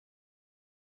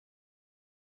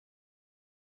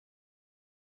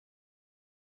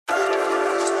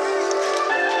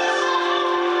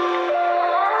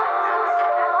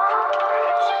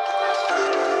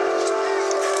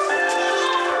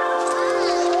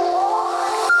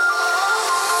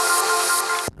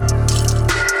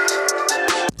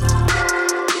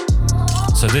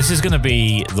this is going to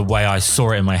be the way I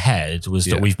saw it in my head was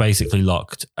that we've basically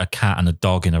locked a cat and a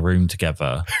dog in a room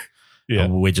together.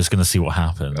 And we're just going to see what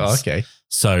happens. Oh, okay.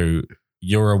 So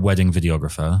you're a wedding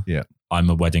videographer. Yeah. I'm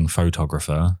a wedding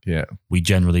photographer. Yeah. We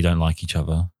generally don't like each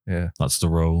other. Yeah. That's the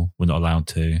rule. We're not allowed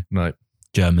to. No.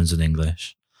 Germans and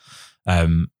English.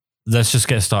 Let's just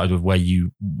get started with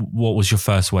what was your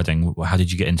first wedding? How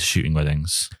did you get into shooting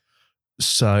weddings?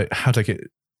 So how did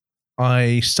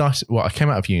I came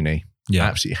out of uni. Yeah. I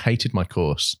absolutely hated my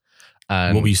course.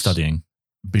 And what were you studying?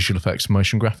 Visual effects and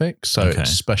motion graphics. So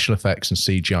it's special effects and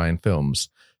CGI in films.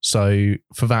 So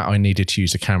for that, I needed to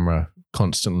use a camera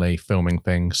constantly filming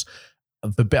things.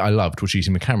 The bit I loved was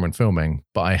using the camera and filming,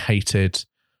 but I hated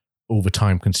all the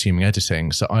time consuming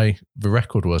editing. So the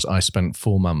record was I spent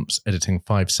 4 months editing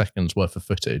 5 seconds worth of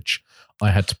footage.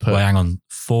 I had to put... Wait, hang on.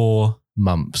 4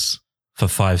 months. For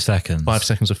 5 seconds? 5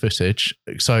 seconds of footage.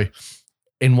 So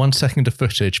in 1 second of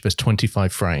footage, there's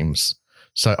 25 frames.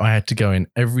 So I had to go in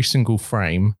every single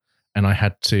frame and I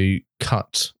had to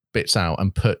cut bits out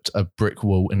and put a brick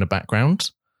wall in the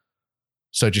background.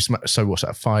 So what's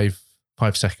that?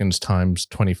 5 seconds times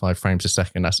 25 frames a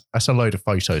second. That's a load of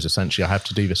photos essentially I have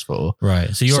to do this for.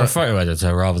 Right. So you're a photo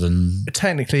editor rather than...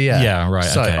 Technically, yeah. Yeah, right.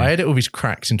 So okay. I edit all these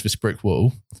cracks into this brick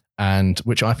wall, and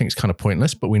which I think is kind of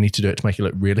pointless, but we need to do it to make it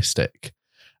look realistic.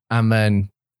 And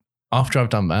then after I've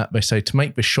done that, they say to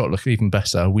make this shot look even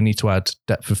better, we need to add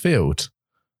depth of field.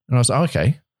 And I was like, oh,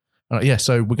 okay.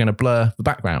 So we're going to blur the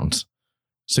background.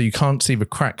 So you can't see the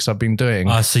cracks I've been doing.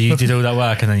 Oh, so you did all that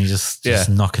work and then you just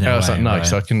knocking it away. I was like, no, right?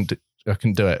 so I couldn't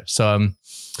do it. So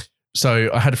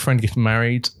I had a friend get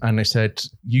married and they said,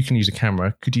 you can use a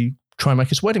camera. Could you try and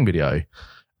make us a wedding video? And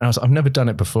I was like, I've never done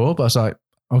it before, but I was like,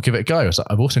 I'll give it a go. I was like,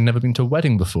 I've also never been to a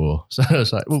wedding before. So I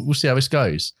was like, we'll see how this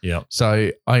goes. Yeah.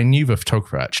 So I knew the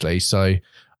photographer actually. So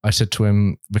I said to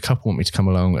him, the couple want me to come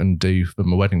along and do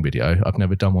them a wedding video. I've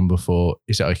never done one before.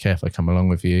 Is it okay if I come along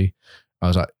with you? I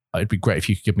was like, it'd be great if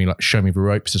you could show me the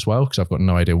ropes as well, because I've got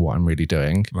no idea what I'm really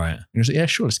doing. Right. And he was like, yeah,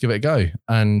 sure, let's give it a go.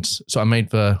 And so I made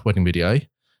the wedding video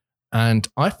and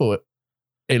I thought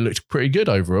it looked pretty good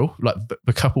overall. Like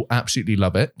the couple absolutely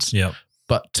love it. Yeah.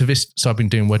 But so I've been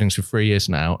doing weddings for 3 years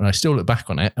now and I still look back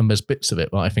on it and there's bits of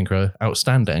it that I think are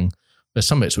outstanding. There's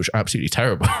some bits which are absolutely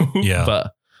terrible. Yeah.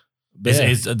 But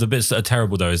Is the bits that are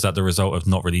terrible though, is that the result of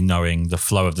not really knowing the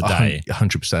flow of the day?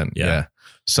 100%. Yeah.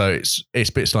 So it's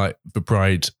bits like the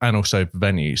bride and also the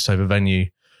venue. So the venue,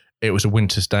 it was a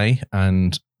winter's day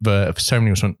and the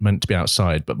ceremony was meant to be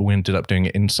outside, but we ended up doing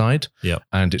it inside. Yeah.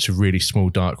 And it's a really small,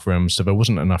 dark room. So there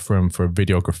wasn't enough room for a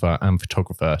videographer and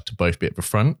photographer to both be at the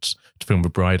front to film the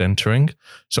bride entering.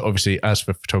 So obviously, as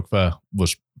the photographer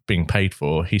was being paid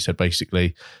for, he said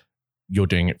basically, you're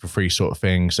doing it for free sort of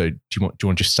thing. So do you want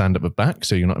to just stand at the back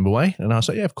so you're not in the way? And I was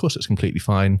like, yeah, of course, it's completely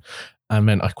fine. And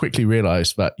then I quickly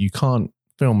realized that you can't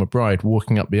film a bride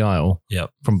walking up the aisle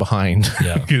from behind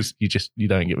because you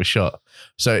don't get the shot.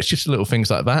 So it's just little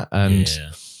things like that and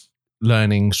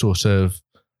learning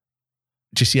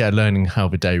learning how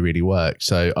the day really works.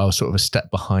 So I was sort of a step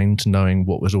behind knowing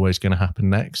what was always going to happen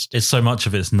next. It's so much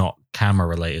of it's not camera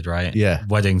related, right? Yeah.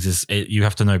 Weddings you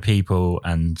have to know people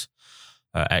and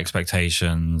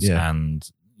expectations and,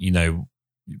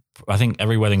 I think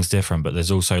every wedding's different, but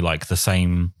there's also like the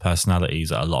same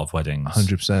personalities at a lot of weddings.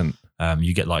 100%.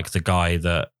 You get like the guy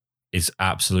that is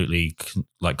absolutely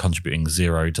like contributing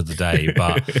zero to the day,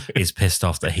 but is pissed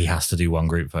off that he has to do one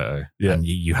group photo. Yeah. And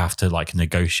you have to like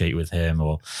negotiate with him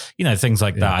or, things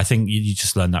like that. I think you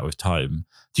just learn that with time.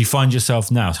 Do you find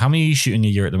yourself now? How many are you shooting a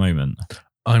year at the moment?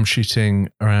 I'm shooting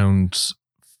around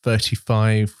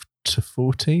 35 to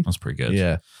 40. That's pretty good.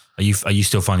 Yeah. Are you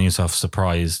still finding yourself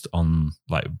surprised on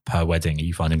like per wedding? Are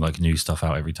you finding like new stuff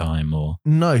out every time or?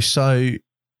 No. So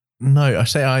no, I would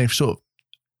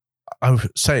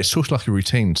say it's sort of like a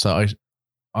routine. So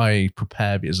I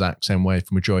prepare the exact same way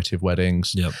for majority of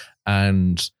weddings. Yep.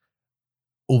 And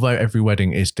although every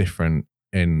wedding is different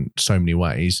in so many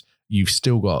ways, you've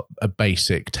still got a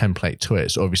basic template to it.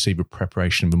 So obviously the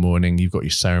preparation in the morning, you've got your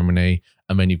ceremony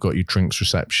and then you've got your drinks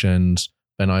receptions,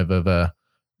 then either the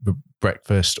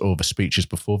breakfast or the speeches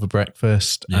before the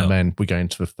breakfast. Yep. And then we go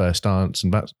into the first dance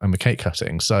and the cake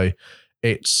cutting. So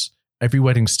every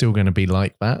wedding's still going to be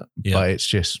like that, but it's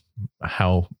just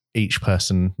how each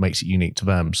person makes it unique to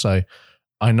them. So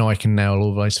I know I can nail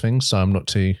all those things, so I'm not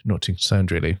too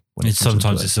concerned really.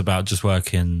 Sometimes it's about just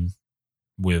working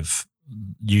with.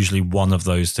 Usually one of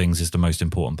those things is the most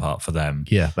important part for them.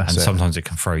 Yeah, that's and it. Sometimes it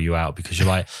can throw you out because you're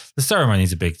like, the ceremony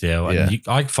is a big deal. And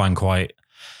I find I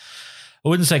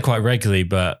wouldn't say quite regularly,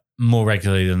 but more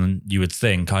regularly than you would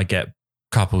think, I get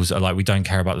couples are like, we don't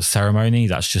care about the ceremony.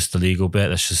 That's just the legal bit.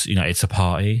 That's just, it's a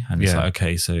party. And it's like,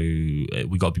 okay, so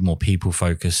we got to be more people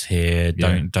focused here.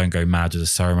 Don't go mad with the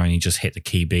ceremony. Just hit the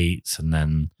key beats. And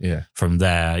then from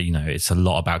there, it's a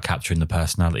lot about capturing the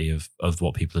personality of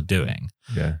what people are doing.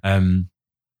 Yeah.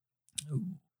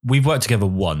 We've worked together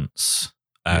once.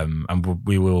 And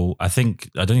we will, I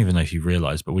don't even know if you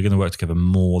realize, but we're going to work together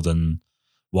more than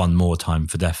one more time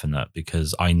for definite,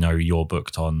 because I know you're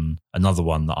booked on another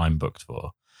one that I'm booked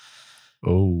for.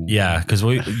 Oh, yeah, because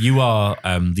you are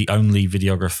the only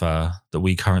videographer that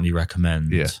we currently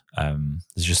recommend. Yeah,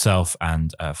 there's yourself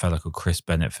and a fellow called Kris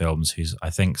Bennett Films, who's I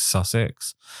think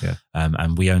Sussex. Yeah,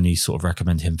 and we only sort of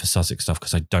recommend him for Sussex stuff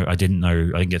because I didn't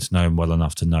get to know him well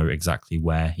enough to know exactly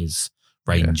where his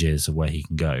range is or where he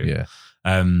can go. Yeah.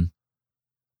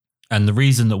 And the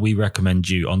reason that we recommend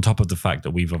you, on top of the fact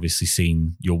that we've obviously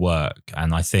seen your work,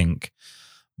 and I think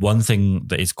one thing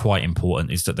that is quite important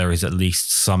is that there is at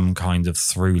least some kind of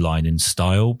through line in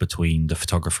style between the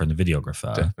photographer and the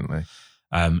videographer. Definitely.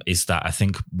 Is that I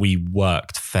think we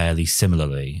worked fairly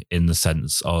similarly in the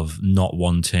sense of not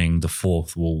wanting the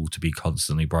fourth wall to be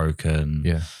constantly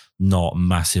broken, not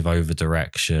massive over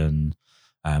direction.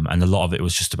 And a lot of it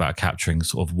was just about capturing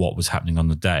sort of what was happening on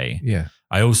the day. Yeah.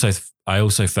 I also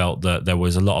felt that there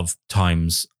was a lot of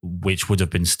times which would have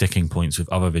been sticking points with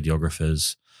other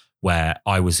videographers where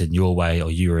I was in your way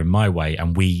or you were in my way,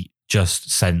 and we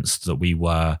just sensed that we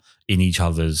were in each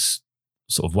other's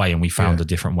sort of way, and we found a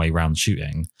different way around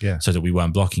shooting so that we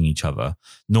weren't blocking each other.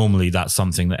 Normally that's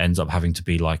something that ends up having to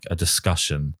be like a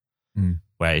discussion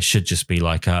where it should just be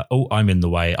like, I'm in the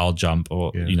way, I'll jump,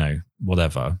 or,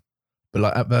 whatever. But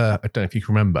like I don't know if you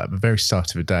can remember, at the very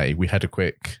start of the day, we had a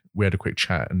quick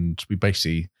chat, and we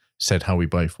basically said how we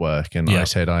both work. And I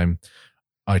said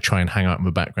I try and hang out in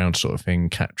the background sort of thing,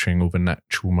 capturing all the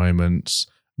natural moments,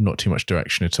 not too much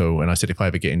direction at all. And I said, if I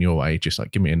ever get in your way, just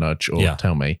like give me a nudge or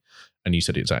tell me. And you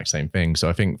said the exact same thing. So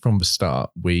I think from the start,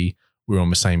 we were on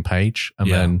the same page.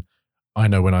 And then I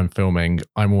know when I'm filming,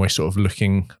 I'm always sort of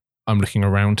looking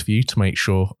around for you to make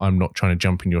sure I'm not trying to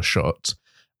jump in your shot.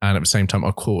 And at the same time,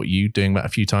 I caught you doing that a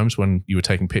few times when you were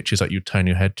taking pictures, like you'd turn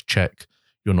your head to check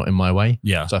you're not in my way.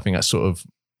 Yeah. So I think that's sort of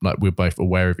like we're both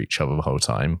aware of each other the whole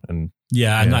time. And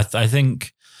and I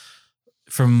think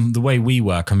from the way we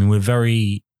work, I mean, we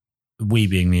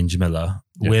being me and Jamila,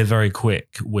 we're very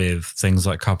quick with things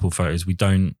like couple photos. We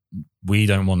don't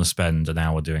want to spend an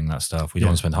hour doing that stuff. We don't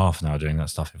want to spend half an hour doing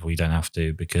that stuff if we don't have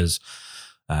to, because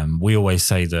we always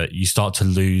say that you start to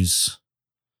lose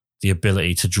the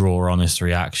ability to draw honest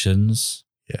reactions.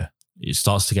 Yeah. It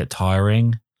starts to get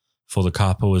tiring for the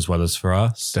couple as well as for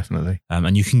us. Definitely.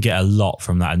 And you can get a lot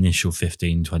from that initial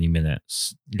 15, 20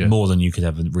 minutes, more than you could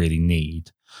ever really need.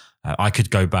 I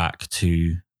could go back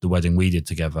to the wedding we did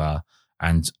together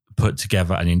and put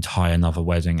together an entire another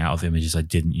wedding out of images I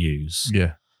didn't use.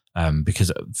 Yeah.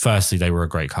 Because firstly, they were a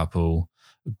great couple,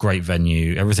 great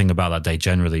venue. Everything about that day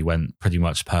generally went pretty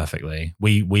much perfectly.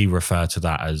 We refer to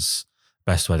that as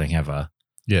best wedding ever.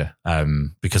 Yeah.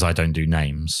 Because I don't do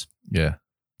names. Yeah.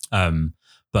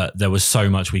 But there was so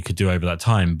much we could do over that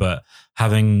time. But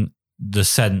having the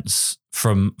sense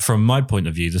from my point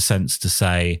of view, the sense to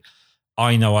say,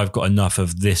 I know I've got enough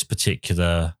of this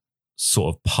particular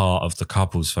sort of part of the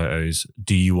couple's photos.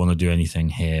 Do you want to do anything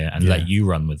here? And let you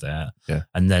run with it. Yeah.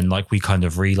 And then like we kind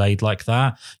of relayed like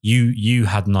that. You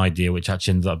had an idea which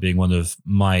actually ended up being one of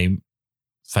my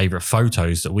favorite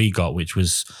photos that we got, which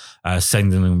was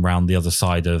sending them around the other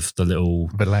side of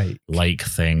the lake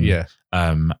thing. Yeah.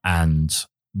 And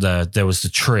there was the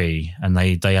tree, and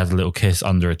they had a little kiss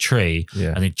under a tree.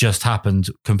 Yeah. And it just happened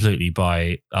completely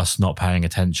by us not paying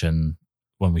attention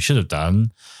when we should have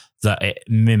done, that it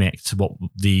mimicked what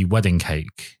the wedding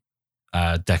cake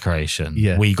decoration.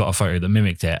 Yeah. We got a photo that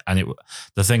mimicked it. And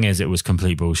the thing is, it was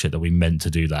complete bullshit that we meant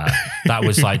to do that. That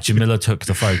was like Jamila took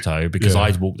the photo because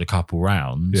I'd walked the couple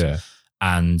round. Yeah.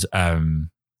 And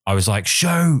I was like,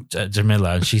 shoot at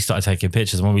Jamila. And she started taking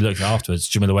pictures. And when we looked at it afterwards,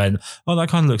 Jamila went, oh, that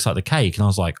kind of looks like the cake. And I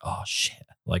was like, oh shit.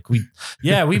 Like we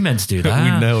meant to do that.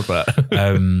 We nailed that.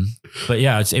 But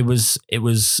yeah, it was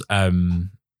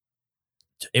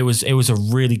a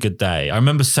really good day. I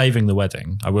remember saving the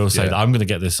wedding. I will say that I'm going to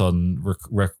get this on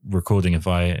recording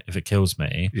if it kills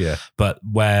me. Yeah. But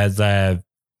where their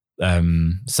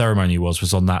ceremony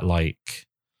was on that like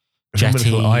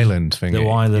jetty little island thing.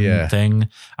 Thing,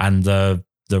 and the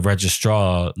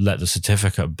registrar let the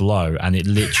certificate blow, and it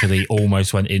literally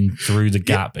almost went in through the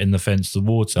gap in the fence of the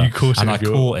water. You caught it, and I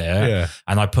caught it,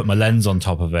 and I put my lens on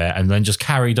top of it, and then just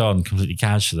carried on completely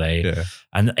casually. Yeah.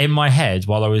 And in my head,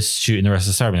 while I was shooting the rest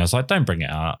of the ceremony, I was like, "Don't bring it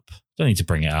up. Don't need to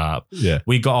bring it up. Yeah.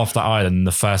 We got off that island and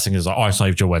the first thing is like, I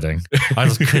saved your wedding. I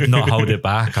just could not hold it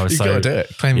back. I was You gotta do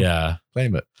it. Claim it.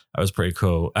 That was pretty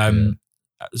cool.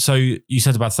 So you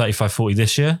said about 35, 40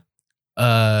 this year?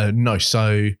 No.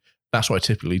 So that's what I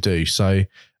typically do. So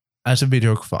as a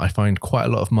videographer, I find quite a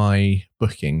lot of my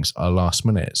bookings are last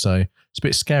minute. So it's a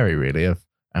bit scary really of,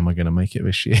 am I going to make it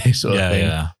this year sort of thing.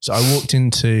 Yeah. So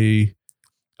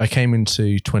I came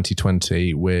into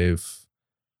 2020 with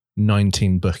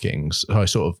 19 bookings.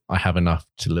 So I have enough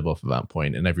to live off at that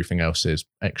point and everything else is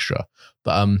extra.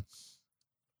 But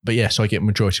yeah, so I get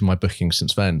majority of my bookings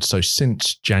since then. So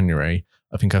since January,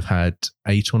 I think I've had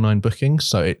 8 or 9 bookings.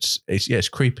 So it's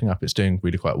creeping up. It's doing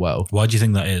really quite well. Why do you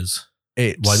think that is?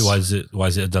 Why is it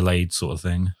a delayed sort of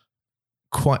thing?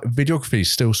 Videography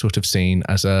is still sort of seen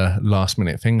as a last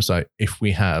minute thing. So if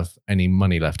we have any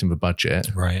money left in the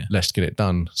budget, right, let's get it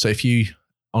done. So if you,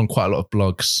 on quite a lot of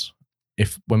blogs,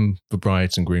 when the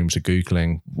brides and grooms are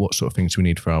Googling what sort of things we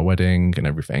need for our wedding and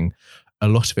everything, a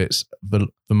lot of it's the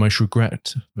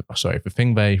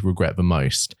thing they regret the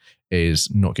most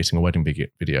is not getting a wedding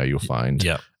video, you'll find.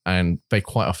 Yeah. And they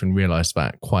quite often realize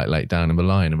that quite late down in the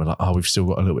line and we're like, oh, we've still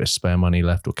got a little bit of spare money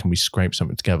left, or can we scrape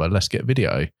something together? Let's get a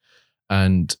video.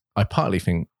 And I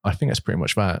think that's pretty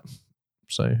much that.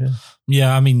 So, yeah.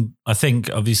 Yeah, I mean, I think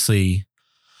obviously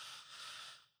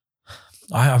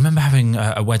I remember having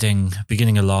a wedding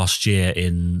beginning of last year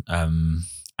in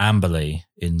Amberley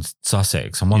in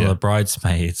Sussex, and one of the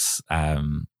bridesmaids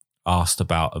asked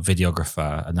about a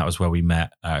videographer, and that was where we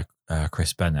met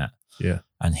Kris Bennett. Yeah.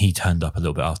 And he turned up a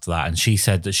little bit after that, and she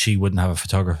said that she wouldn't have a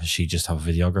photographer, she'd just have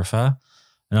a videographer.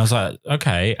 And I was like,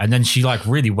 okay. And then she like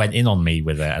really went in on me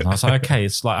with it. And I was like, okay,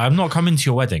 it's like, I'm not coming to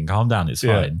your wedding. Calm down. It's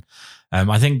fine.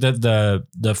 I think that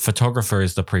the photographer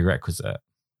is the prerequisite.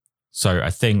 So I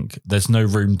think there's no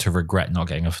room to regret not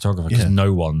getting a photographer because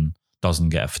no one doesn't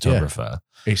get a photographer.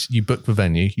 Yeah. You book the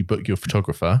venue, you book your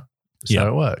photographer. That's how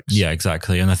it works. Yeah,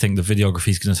 exactly. And I think the videography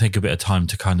is going to take a bit of time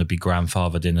to kind of be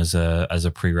grandfathered in as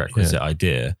a prerequisite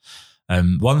idea.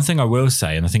 One thing I will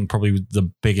say, and I think probably the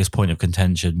biggest point of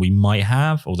contention we might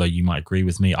have, although you might agree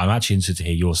with me, I'm actually interested to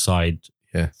hear your side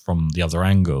from the other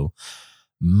angle.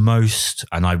 Most,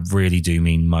 and I really do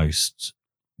mean most,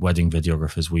 wedding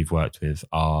videographers we've worked with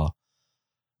are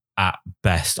at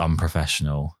best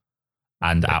unprofessional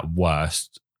and at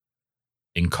worst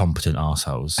incompetent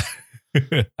arseholes.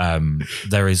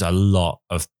 There is a lot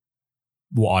of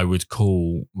what I would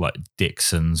call like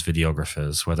Dixon's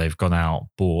videographers, where they've gone out,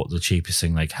 bought the cheapest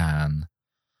thing they can,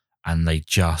 and I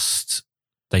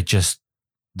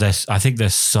think they're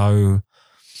so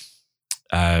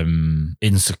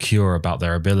insecure about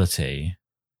their ability.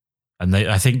 And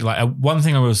I think like one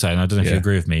thing I will say, and I don't know if you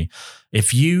agree with me,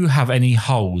 if you have any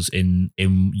holes in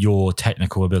your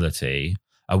technical ability,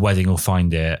 a wedding will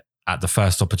find it at the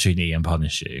first opportunity and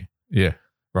punish you. Yeah.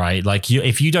 Right? Like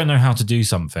if you don't know how to do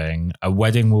something, a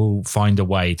wedding will find a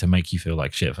way to make you feel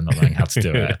like shit for not knowing how to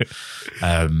do it.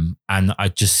 And I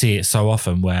just see it so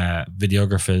often where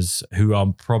videographers who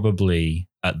are probably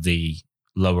at the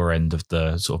lower end of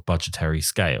the sort of budgetary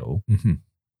scale,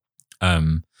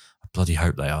 I bloody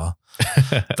hope they are.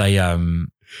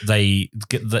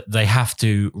 They have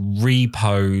to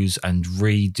repose and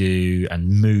redo and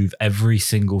move every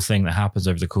single thing that happens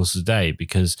over the course of the day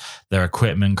because their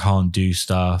equipment can't do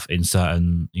stuff in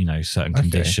certain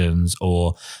conditions,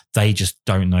 or they just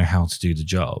don't know how to do the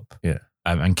job.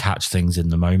 And catch things in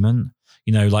the moment.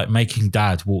 Like making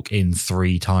dad walk in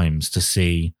 3 times to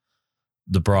see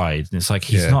the bride, and it's like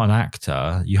he's not an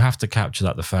actor. You have to capture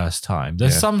that the first time.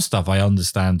 There's some stuff I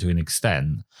understand to an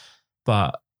extent,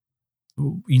 but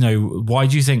why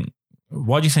do you think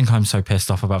I'm so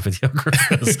pissed off about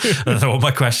videographers? I don't know what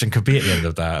my question could be at the end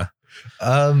of that.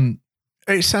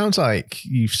 It sounds like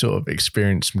you've sort of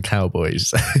experienced some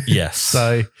cowboys. Yes.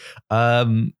 So I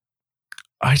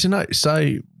don't know.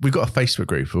 So we've got a Facebook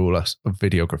group for all us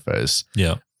videographers.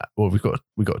 Yeah. Well, we've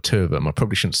got 2 of them. I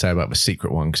probably shouldn't say about the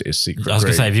secret one because it is secret. I was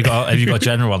going to say, have you got a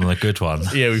general one and a good one?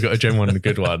 Yeah, we've got a general one and a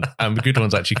good one. And the good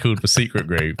one's actually called the secret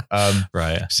group.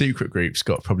 Right. Secret group's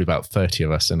got probably about 30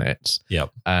 of us in it.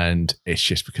 Yep. And it's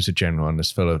just because the general one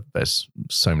is there's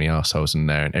so many assholes in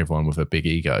there and everyone with their big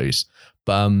egos.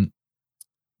 But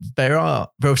there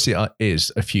obviously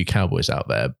is a few cowboys out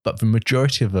there, but the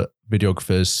majority of the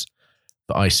videographers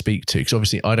that I speak to, because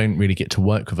obviously I don't really get to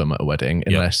work with them at a wedding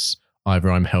unless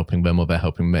either I'm helping them or they're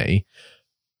helping me.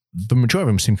 The majority of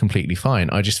them seem completely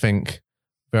fine. I just think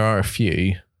there are a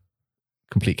few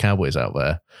complete cowboys out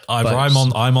there. Either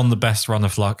I'm on the best run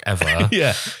of luck ever.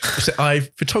 Yeah. So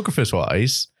photographers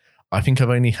wise, I think I've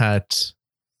only had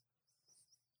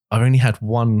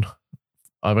one.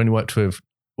 I've only worked with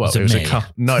Well, it was a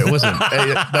couple. No, it wasn't.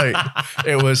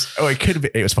 It was. Oh, it could have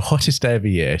been. It was the hottest day of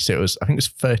the year. So I think it was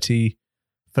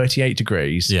 38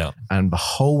 degrees. Yeah. And the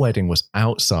whole wedding was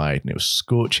outside and it was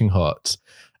scorching hot.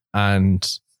 And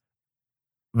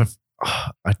I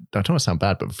don't want to sound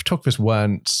bad, but the photographers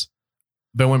weren't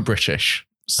British.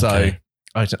 So Okay.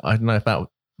 I don't know if that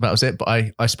was it, but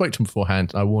I spoke to them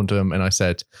beforehand. I warned them and I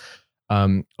said,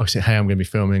 I said, hey, I'm going to be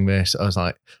filming this. I was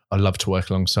like, I'd love to work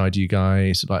alongside you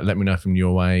guys. Like, let me know if I'm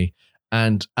your way.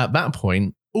 And at that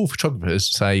point, all photographers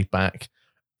say back,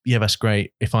 yeah, that's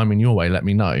great. If I'm in your way, let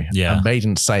me know. Yeah. And they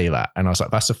didn't say that. And I was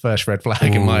like, that's the first red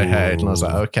flag in my head. And I was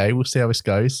like, okay, we'll see how this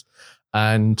goes.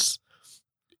 And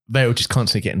they were just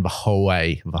constantly getting the whole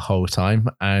way the whole time.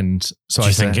 And so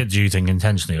do you think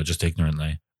intentionally or just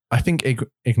ignorantly? I think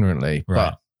ignorantly,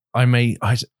 Right.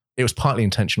 but it was partly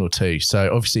intentional too.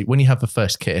 So obviously when you have the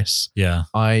first kiss, Yeah.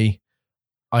 I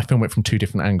film it from two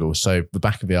different angles. So the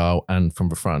back of the aisle and from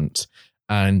the front.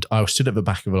 And I was stood at the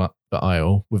back of the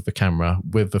aisle with the camera,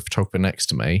 with the photographer next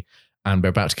to me, and they're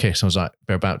about to kiss. I was like,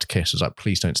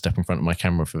 please don't step in front of my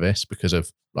camera for this because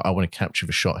of like, I want to capture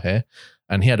the shot here.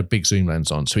 And he had a big zoom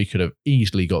lens on, so he could have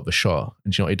easily got the shot.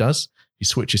 And do you know what he does? He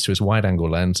switches to his wide angle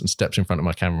lens and steps in front of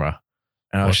my camera.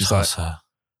 And I was just like,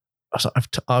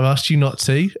 I've asked you not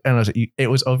to. And I was like, it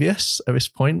was obvious at this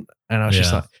point. And I was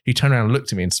just like, he turned around and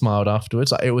looked at me and smiled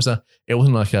afterwards. Like it wasn't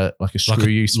like a screw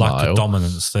you smile. Like a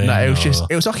dominance thing. No,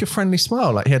 it was like a friendly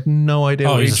smile. Like he had no idea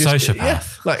what he's a sociopath. Yeah,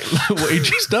 like what he'd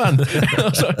just done. I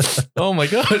was like, oh my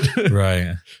God.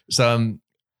 Right. So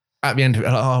at the end of it,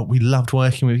 like, we loved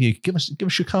working with you. Give us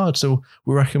your card. So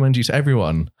we'll recommend you to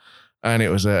everyone. And it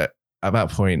was at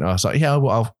that point, I was like, yeah,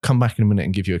 well, I'll come back in a minute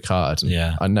and give you a card.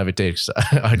 And I never did. So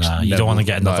you don't want to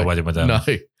get another wedding with them. No.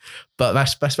 But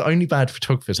that's the only bad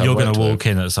photographers You're going to walk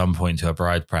in at some point to a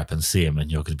bride prep and see him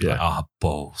and you're going to be like,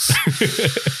 balls.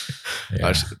 I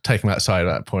was taking that side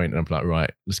at that point and I'm like,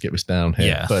 right, let's get this down here.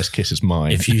 Yeah. First kiss is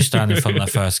mine. If you stand in front of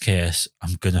that first kiss,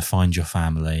 I'm going to find your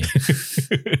family.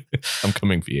 I'm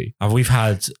coming for you. And we've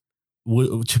had,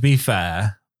 to be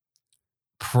fair,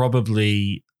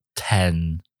 probably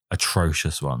 10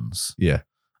 atrocious ones. Yeah.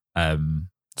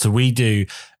 So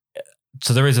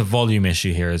there is a volume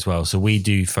issue here as well. So we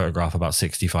do photograph about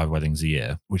 65 weddings a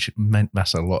year. Which meant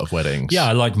that's a lot of weddings. Yeah,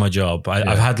 I like my job.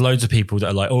 I've had loads of people that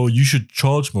are like, oh, you should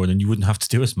charge more, then you wouldn't have to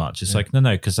do as much. It's like, no,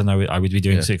 because then I would be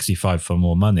doing 65 for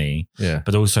more money. Yeah.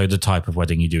 But also the type of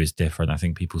wedding you do is different. I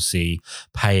think people see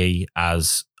pay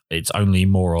as it's only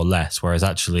more or less, whereas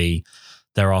actually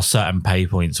there are certain pay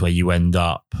points where you end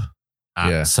up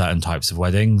at certain types of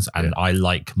weddings, and I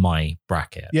like my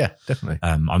bracket. Yeah, definitely.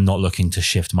 I'm not looking to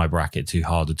shift my bracket too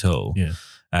hard at all. Yeah.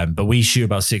 But we shoot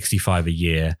about 65 a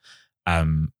year.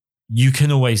 You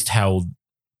can always tell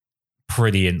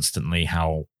pretty instantly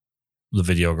how the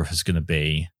videographer is going to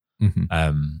be.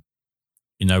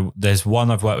 Mm-hmm. There's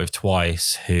one I've worked with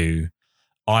twice who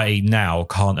I now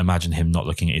can't imagine him not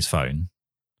looking at his phone.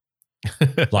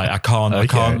 Like I can't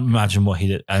imagine what he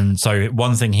did. And so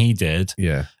one thing he did,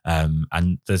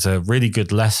 and there's a really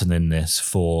good lesson in this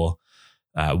for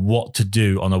what to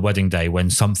do on a wedding day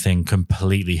when something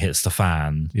completely hits the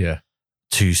fan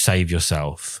to save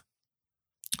yourself.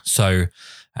 So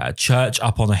church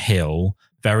up on a hill,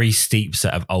 very steep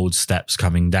set of old steps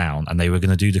coming down, and they were going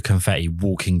to do the confetti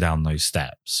walking down those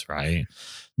steps, right?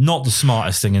 Not the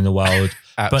smartest thing in the world,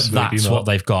 but that's what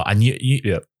they've got. And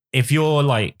you if you're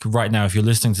like right now, if you're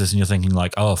listening to this and you're thinking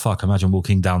like, oh, fuck, imagine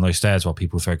walking down those stairs while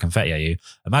people throw confetti at you.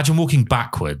 Imagine walking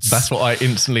backwards. That's what I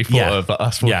instantly thought of,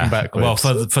 us walking backwards.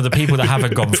 Well, for the people that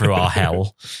haven't gone through our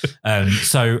hell.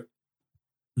 So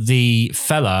the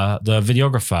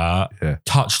videographer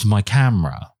touched my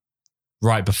camera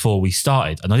right before we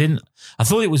started. And I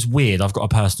thought it was weird. I've got a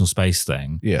personal space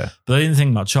thing. Yeah. But I didn't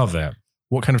think much of it.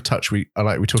 What kind of touch we're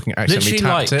talking accidentally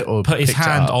tapped it or put his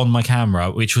hand on my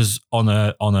camera, which was on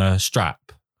a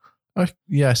strap. Oh,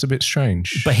 yeah, it's a bit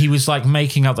strange. But he was like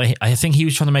making out that I think he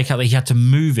was trying to make out that he had to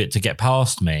move it to get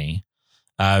past me.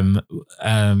 In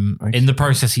the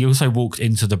process, he also walked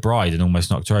into the bride and almost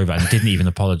knocked her over and didn't even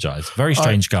apologize. Very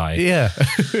strange guy. Yeah.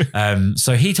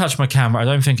 So he touched my camera. I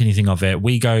don't think anything of it.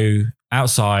 We go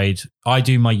outside. I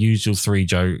do my usual 3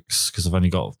 jokes because I've only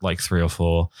got like 3 or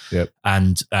 4. Yep.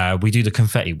 And we do the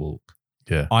confetti walk.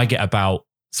 Yeah. I get about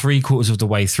 3/4 of the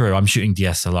way through. I'm shooting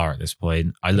DSLR at this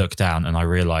point. I look down and I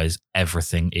realize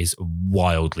everything is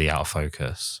wildly out of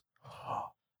focus.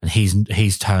 And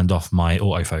he's turned off my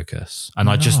autofocus. And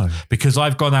because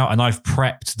I've gone out and I've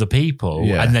prepped the people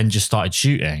and then just started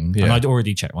shooting and I'd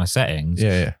already checked my settings.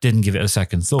 Didn't give it a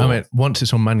second thought. I mean, once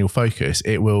it's on manual focus,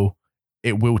 it will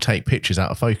take pictures out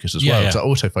of focus as well. So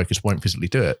autofocus won't physically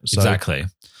do it. So. Exactly.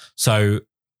 So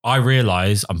I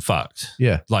realize I'm fucked.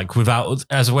 Yeah. Like without,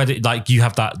 as a wedding, like you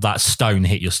have that stone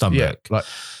hit your stomach. Yeah. Like,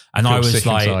 and I was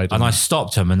like, and I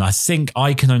stopped him, and I think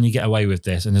I can only get away with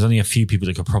this. And there's only a few people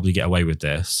that could probably get away with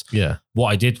this. Yeah. What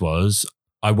I did was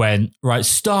I went, right,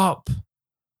 stop.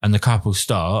 And the couple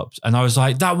stopped, and I was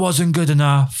like, that wasn't good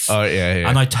enough. Oh, yeah.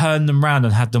 And I turned them round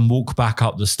and had them walk back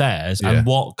up the stairs, and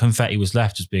what confetti was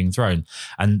left was being thrown.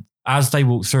 And as they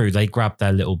walked through, they grabbed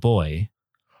their little boy.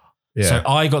 Yeah. So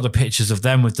I got the pictures of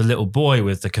them with the little boy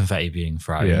with the confetti being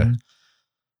thrown. Yeah.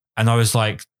 And I was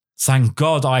like, thank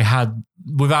God I had,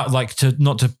 without like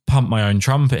not to pump my own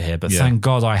trumpet here, but thank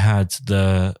God I had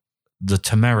the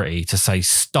temerity to say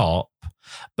stop.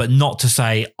 But not to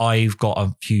say, I've got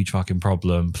a huge fucking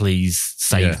problem. Please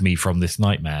save me from this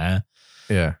nightmare.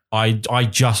 Yeah. I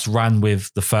just ran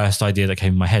with the first idea that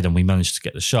came in my head, and we managed to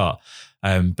get the shot.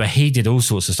 But he did all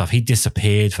sorts of stuff. He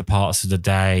disappeared for parts of the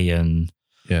day and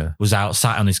was out,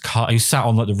 sat on his car. He sat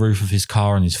on like the roof of his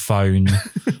car on his phone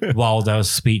while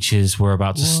those speeches were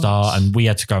about to start. And we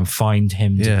had to go and find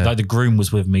him. Like the groom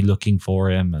was with me looking for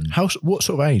him. And what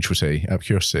sort of age was he, out of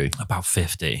curiosity? About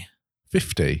 50.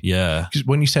 50? Yeah. Because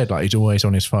when you said like he's always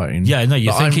on his phone. Yeah, no,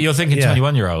 you're thinking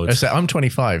 21-year-olds. I'm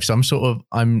 25, so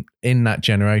I'm in that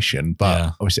generation,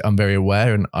 but obviously I'm very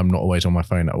aware and I'm not always on my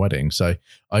phone at a wedding. So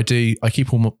I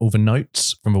keep all the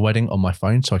notes from a wedding on my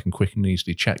phone so I can quick and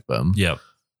easily check them. Yeah.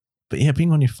 But yeah,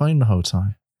 being on your phone the whole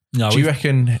time. No, do you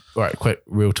reckon, right, quick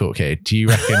real talk here, do you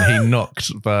reckon he knocked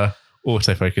the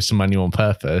autofocus to manual on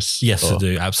purpose? Yes, I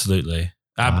do. Absolutely.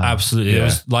 Absolutely. It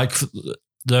was like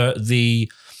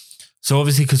so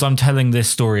obviously, because I'm telling this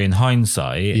story in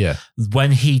hindsight,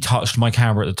 when he touched my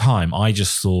camera at the time, I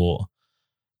just thought,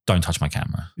 don't touch my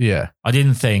camera. Yeah. I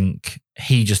didn't think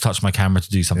he just touched my camera to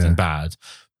do something bad,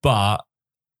 but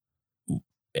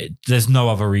there's no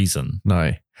other reason.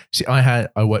 No. See,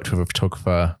 I worked with a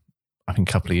photographer, I think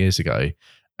a couple of years ago,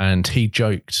 and he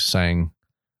joked saying,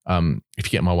 if you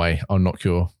get in my way, I'll knock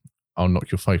your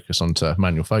focus onto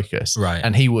manual focus. Right.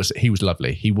 And he was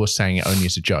lovely. He was saying it only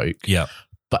as a joke. Yeah.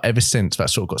 But ever since, that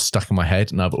sort of got stuck in my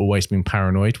head, and I've always been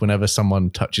paranoid. Whenever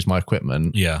someone touches my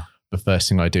equipment, the first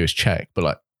thing I do is check. But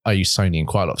like, I use Sony, and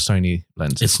quite a lot of Sony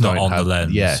lenses. It's not on the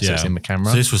lens. Yeah, so it's in the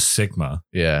camera. So this was Sigma.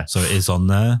 Yeah. So it is on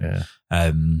there.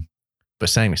 Yeah. But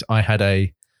saying this,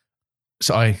 I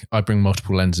bring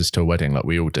multiple lenses to a wedding like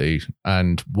we all do.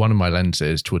 And one of my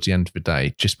lenses towards the end of the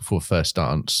day, just before first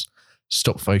dance,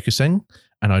 stopped focusing.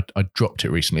 And I dropped it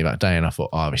recently that day, and I thought,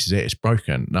 oh, this is it. It's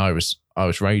broken. And I was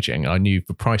raging. I knew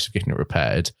the price of getting it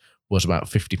repaired was about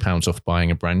 £50 off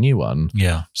buying a brand new one.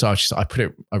 Yeah. So I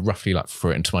roughly like threw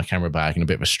it into my camera bag in a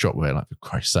bit of a strop wear, like for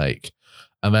Christ's sake.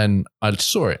 And then I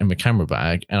saw it in the camera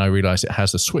bag, and I realized it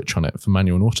has a switch on it for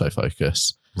manual and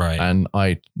autofocus. Right. And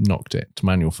I knocked it to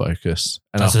manual focus.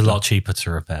 And that's a lot cheaper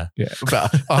to repair. Yeah.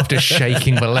 But after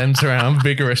shaking the lens around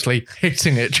vigorously,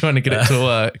 hitting it, trying to get it to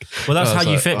work. Well, that's how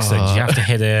you fix things. You have to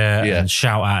hit it and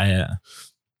shout at it.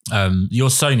 You're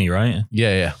Sony, right?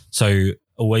 Yeah. So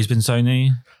always been Sony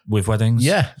with weddings?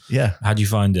 Yeah. How do you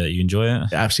find it? You enjoy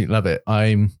it? I absolutely love it.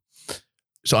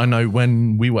 So I know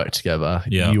when we worked together,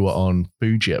 you were on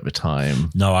Fuji at the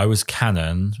time. No, I was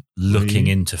Canon looking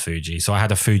into Fuji. So I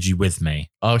had a Fuji with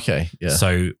me. Okay, yeah.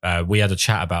 So we had a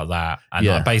chat about that.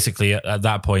 And basically at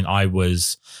that point, I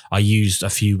used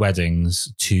a few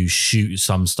weddings to shoot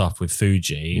some stuff with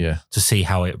Fuji to see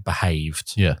how it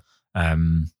behaved. Yeah.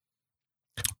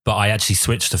 But I actually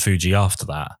switched to Fuji after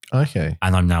that. Okay.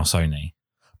 And I'm now Sony.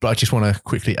 But I just want to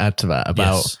quickly add to that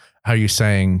about how you're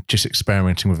saying just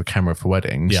experimenting with a camera for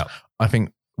weddings. Yeah. I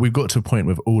think we've got to a point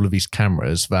with all of these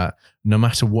cameras that no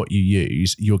matter what you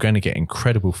use, you're going to get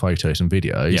incredible photos and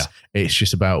videos. Yeah. It's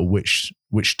just about which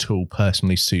tool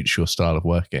personally suits your style of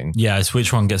working. Yeah, it's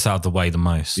which one gets out of the way the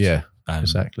most. Yeah,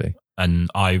 exactly. And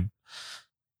I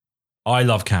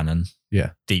love Canon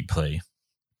deeply.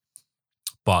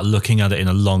 But looking at it in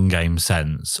a long game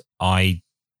sense, I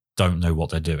don't know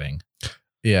what they're doing.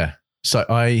 Yeah. So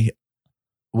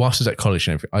whilst I was at college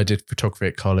and everything, I did photography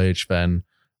at college, then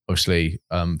obviously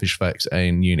visual effects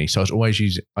in uni. So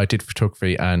I did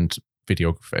photography and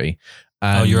videography.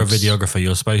 And you're a videographer.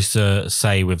 You're supposed to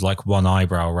say with like one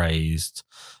eyebrow raised,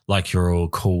 like you're all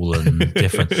cool and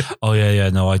different. Oh yeah.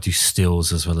 No, I do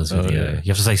stills as well as video. You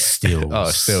have to say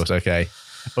stills. Stills. Okay.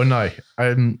 Well, no.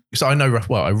 So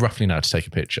I roughly know how to take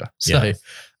a picture. So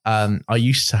I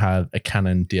used to have a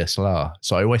Canon DSLR.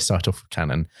 So I always start off with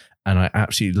Canon. And I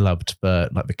absolutely loved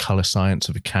the color science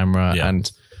of the camera. Yeah.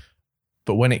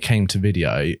 But when it came to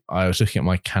video, I was looking at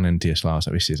my Canon DSLR.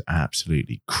 So this is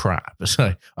absolutely crap.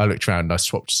 So I looked around and I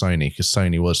swapped Sony because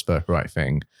Sony was the right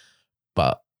thing.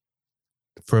 But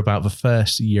for about the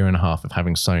first year and a half of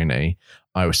having Sony,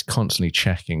 I was constantly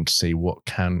checking to see what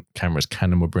cameras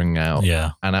Canon were bringing out.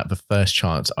 Yeah. And at the first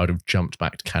chance, I'd have jumped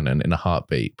back to Canon in a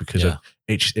heartbeat because of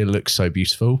it looks so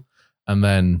beautiful. And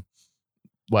then,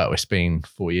 well, it's been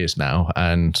 4 years now,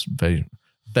 and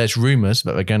there's rumors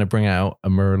that they're going to bring out a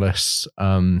mirrorless,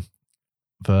 I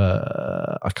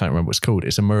can't remember what it's called.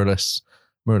 It's a mirrorless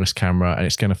camera, and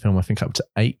it's going to film, I think, up to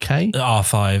 8K. The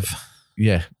R5.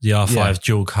 Yeah. The R5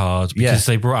 dual card, because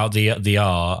they brought out the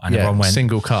R and everyone went...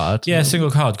 single card. Yeah,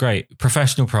 single card, great.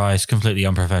 Professional price, completely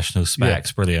unprofessional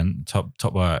specs, brilliant,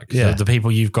 top work. Yeah. The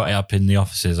people you've got up in the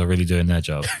offices are really doing their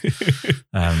job.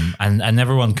 And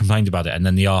everyone complained about it. And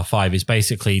then the R5 is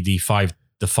basically the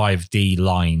 5D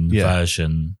line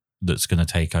version that's going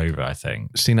to take over, I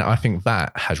think. See, now I think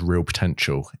that has real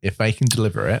potential. If they can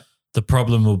deliver it. The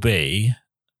problem will be...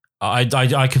 I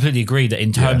completely agree that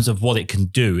in terms of what it can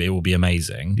do, it will be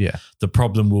amazing. Yeah. The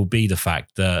problem will be the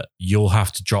fact that you'll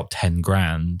have to drop 10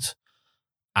 grand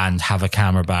and have a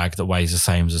camera bag that weighs the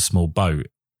same as a small boat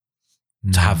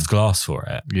to have glass for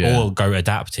it, or go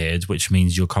adapted, which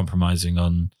means you're compromising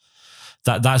on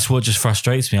that. That's what just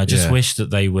frustrates me. I just wish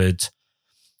that they would,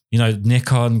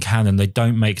 Nikon, Canon, they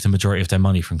don't make the majority of their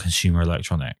money from consumer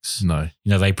electronics. No.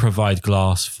 They provide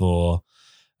glass for,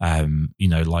 I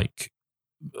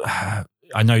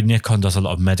know Nikon does a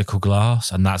lot of medical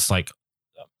glass, and that's like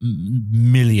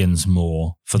millions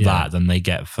more for that than they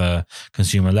get for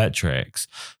consumer electrics.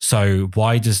 So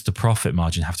why does the profit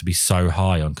margin have to be so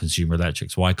high on consumer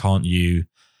electrics? Why can't you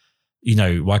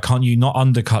not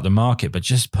undercut the market, but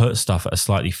just put stuff at a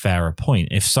slightly fairer point?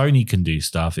 If Sony can do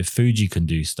stuff, if Fuji can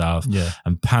do stuff,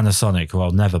 and Panasonic, who I'll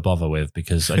never bother with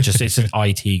because it's an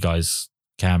IT guy's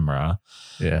camera.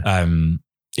 Yeah.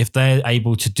 If they're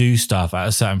able to do stuff at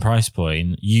a certain price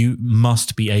point, you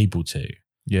must be able to.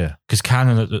 Yeah. Because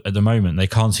Canon at the moment, they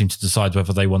can't seem to decide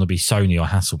whether they want to be Sony or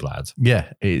Hasselblad.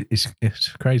 Yeah, it's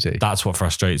crazy. That's what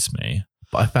frustrates me.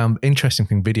 But I found interesting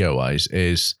thing video-wise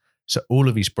is, so all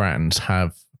of these brands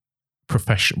have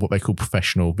what they call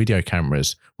professional video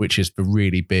cameras, which is the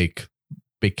really big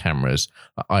cameras.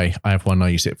 I have one, I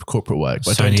use it for corporate work.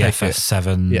 But Sony I don't take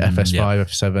FS7. Yeah, FS5,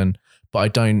 F7. But I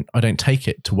don't take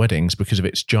it to weddings because of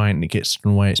its giant and it gets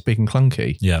in the way, it's big and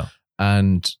clunky. Yeah.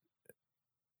 And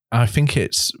I think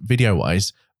it's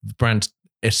video-wise, the brand,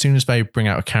 as soon as they bring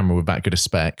out a camera with that good a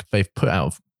spec, they've put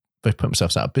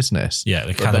themselves out of business. Yeah,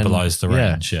 they cannibalize the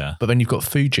range, But then you've got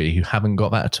Fuji, who haven't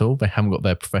got that at all. They haven't got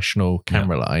their professional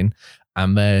camera line,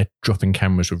 and they're dropping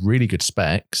cameras with really good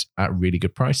specs at really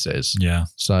good prices. Yeah.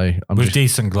 So with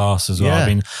decent glass as well. Yeah. I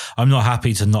mean, I'm not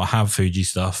happy to not have Fuji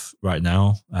stuff right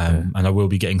now. And I will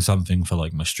be getting something for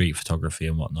like my street photography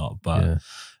and whatnot. But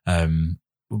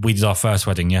we did our first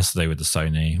wedding yesterday with the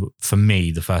Sony. For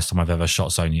me, the first time I've ever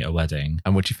shot Sony at a wedding.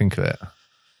 And what do you think of it?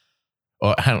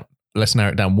 Or let's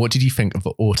narrow it down. What did you think of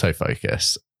the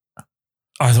autofocus?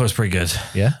 I thought it was pretty good.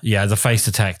 Yeah? Yeah, the face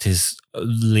detect is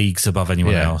leagues above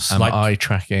anyone else. And like eye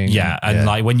tracking. Yeah, and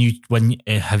like when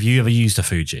have you ever used a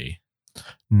Fuji?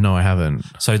 No, I haven't.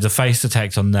 So the face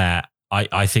detect on there,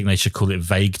 I think they should call it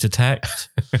vague detect.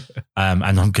 And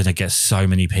I'm going to get so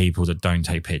many people that don't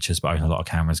take pictures but own a lot of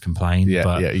cameras complain. Yeah,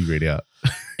 but you really are.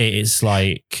 It's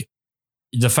like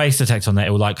the face detect on there, it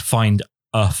will like find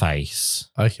a face.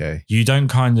 Okay. You don't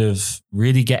kind of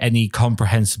really get any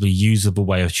comprehensively usable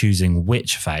way of choosing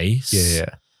which face.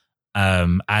 Yeah.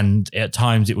 And at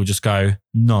times it will just go,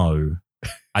 no.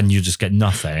 And you just get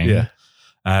nothing. Yeah.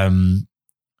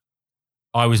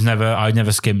 I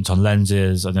never skimped on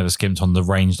lenses. I never skimped on the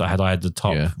range that I had. I had the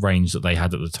top range that they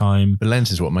had at the time. The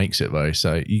lens is what makes it though.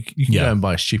 So you can go and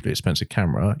buy a stupid expensive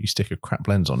camera, you stick a crap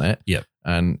lens on it,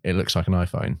 and it looks like an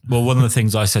iPhone. Well, one of the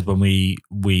things I said when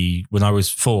when I was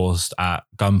forced at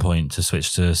gunpoint to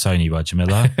switch to Sony by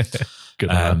Jamila, good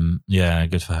for her. Yeah,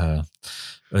 good for her,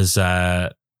 was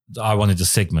I wanted the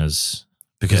Sigmas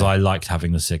because I liked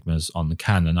having the Sigmas on the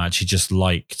Canon. I actually just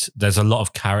liked, there's a lot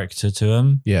of character to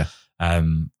them. Yeah.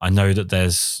 I know that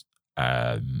there's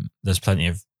plenty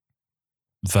of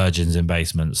virgins in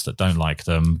basements that don't like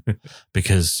them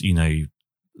because,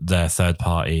 they're third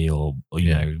party or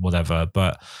whatever.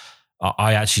 But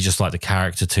I actually just like the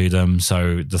character to them.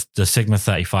 So the Sigma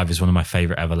 35 is one of my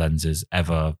favorite ever lenses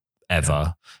ever.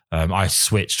 I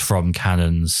switched from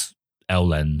Canon's L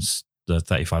lens, the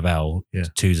 35L,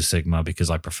 to the Sigma because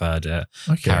I preferred it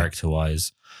character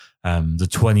wise. The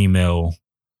 20mm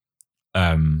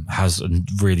has a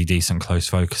really decent close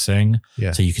focusing,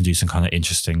 so you can do some kind of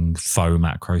interesting faux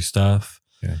macro stuff.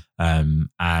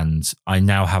 And I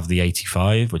now have the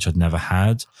 85, which I'd never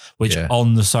had, which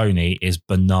on the Sony is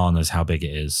bananas how big it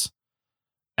is.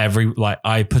 I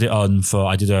put it on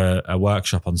I did a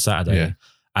workshop on Saturday,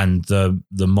 And the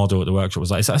model at the workshop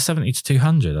was like, is that a 70 to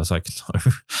 200? I was like, no,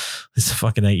 it's a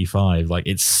fucking 85. Like,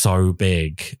 it's so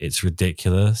big. It's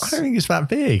ridiculous. I don't think it's that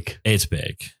big. It's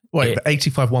big. Wait, the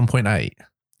 85 1.8?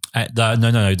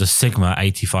 No. The Sigma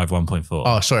 85 1.4.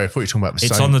 Oh, sorry. I thought you were talking about the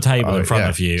Sony. It's on the table in front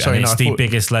of you. Sorry, and it's the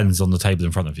biggest lens on the table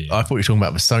in front of you. I thought you were talking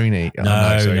about the Sony.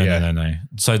 No.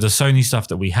 So the Sony stuff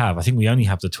that we have, I think we only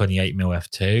have the 28mm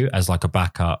f2 as like a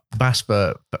backup. That's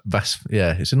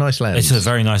it's a nice lens. It's a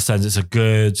very nice lens. It's a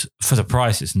good, for the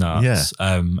price, it's nuts.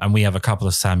 Yeah. And we have a couple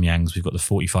of Samyangs. We've got the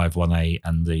 45 1.8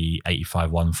 and the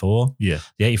 85 1.4. Yeah.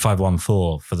 The 85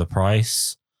 1.4 for the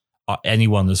price,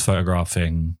 anyone that's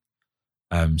photographing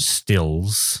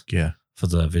stills, for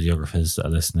the videographers that are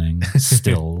listening,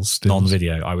 stills.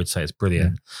 Non-video, I would say it's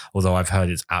brilliant. Although I've heard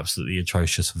it's absolutely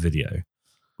atrocious for video,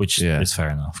 which is fair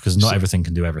enough because not everything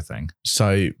can do everything.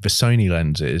 So the Sony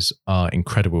lenses are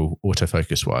incredible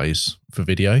autofocus wise for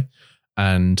video,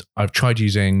 and I've tried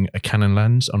using a Canon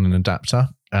lens on an adapter,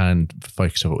 and the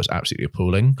focus of it was absolutely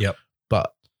appalling. Yep.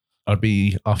 But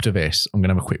after this, I'm going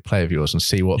to have a quick play of yours and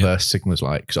see what the Sigma's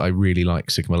like, because I really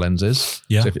like Sigma lenses.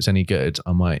 Yeah. So if it's any good,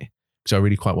 I might, because I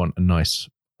really quite want a nice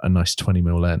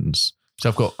 20mm lens. So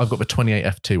I've got the 28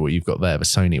 f2, what you've got there, the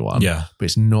Sony one. Yeah. But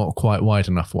it's not quite wide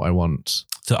enough for what I want.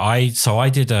 So I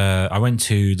went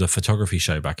to the photography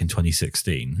show back in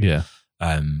 2016. Yeah.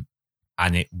 And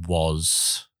it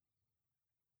was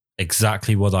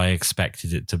exactly what I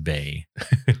expected it to be.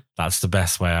 That's the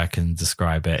best way I can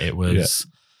describe it. It was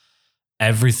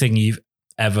everything you've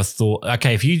ever thought.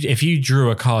 Okay, if you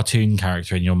drew a cartoon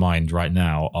character in your mind right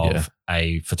now of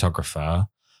a photographer,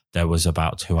 there was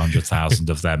about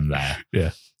 200,000 of them there. Yeah.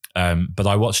 But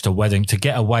I watched a wedding to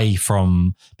get away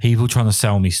from people trying to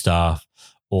sell me stuff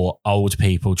or old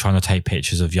people trying to take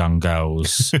pictures of young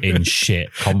girls in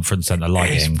shit conference center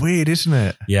lighting. It's weird, isn't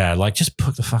it? Yeah, like just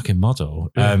put the fucking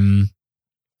model. Yeah.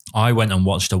 I went and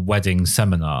watched a wedding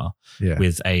seminar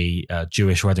with a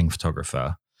Jewish wedding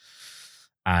photographer.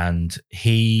 And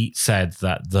he said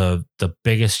that the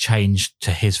biggest change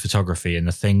to his photography and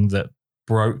the thing that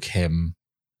broke him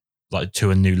like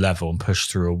to a new level and pushed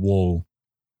through a wall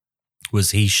was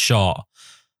he shot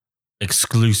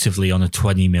exclusively on a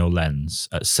 20mm lens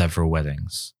at several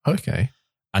weddings. Okay.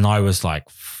 And I was like,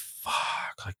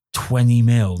 fuck, like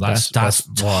 20mm. That's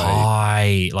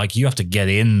tight. Like you have to get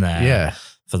in there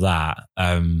for that.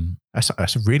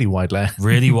 That's a really wide lens.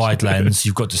 Really wide lens.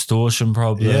 You've got distortion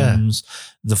problems. Yeah.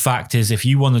 The fact is, if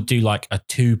you want to do like a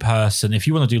two-person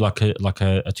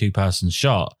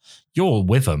shot, you're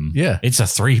with them. Yeah. It's a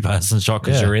 3-person shot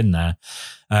because you're in there.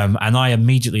 And I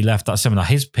immediately left that seminar.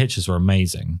 His pictures were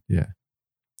amazing. Yeah.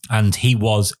 And he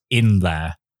was in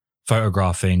there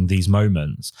photographing these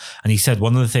moments. And he said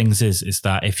one of the things is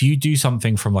that if you do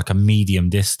something from like a medium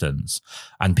distance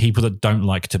and people that don't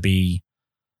like to be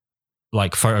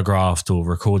like photographed or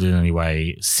recorded in any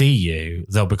way see you,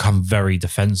 they'll become very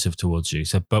defensive towards you.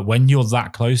 So, but when you're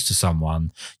that close to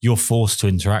someone, you're forced to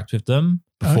interact with them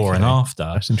before and after.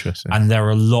 That's interesting. And they're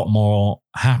a lot more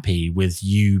happy with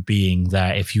you being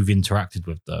there if you've interacted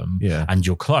with them and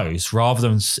you're close, rather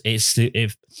than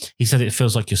if he said it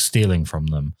feels like you're stealing from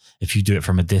them if you do it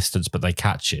from a distance, but they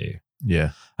catch you.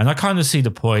 Yeah. And I kind of see the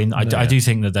point. I do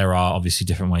think that there are obviously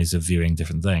different ways of viewing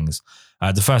different things.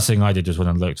 The first thing I did was when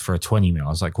I looked for a 20mm, I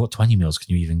was like, what 20mm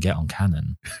can you even get on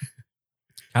Canon?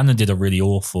 Canon did a really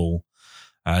awful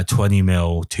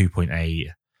 20mm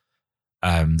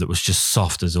 2.8 that was just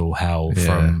soft as all hell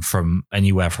from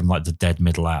anywhere from like the dead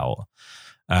middle out.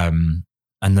 And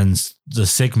then the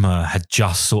Sigma had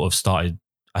just sort of started,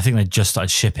 I think they just started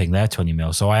shipping their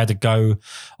 20mm. So I had to go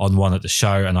on one at the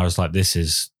show and I was like, this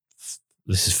is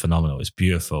phenomenal. It's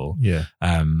beautiful. Yeah.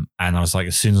 And I was like,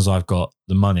 as soon as I've got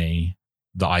the money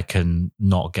that I can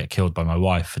not get killed by my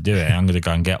wife for doing it, I'm going to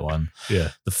go and get one. Yeah.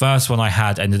 The first one I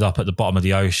had ended up at the bottom of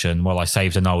the ocean while I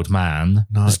saved an old man.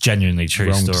 No, it's genuinely true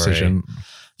wrong story. Decision.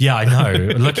 Yeah, I know.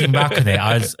 Looking back on it,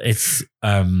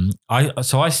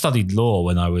 I studied law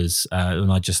when I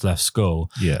just left school.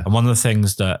 Yeah. And one of the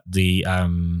things that the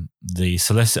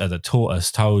solicitor that taught us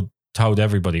told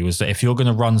everybody was that if you're going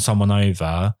to run someone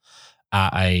over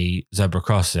at a zebra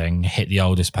crossing, hit the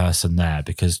oldest person there,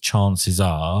 because chances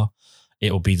are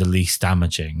it will be the least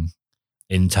damaging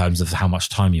in terms of how much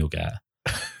time you'll get.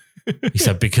 He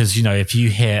said, because, you know, if you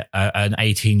hit an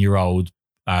 18-year-old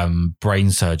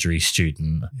brain surgery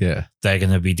student, they're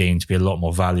going to be deemed to be a lot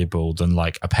more valuable than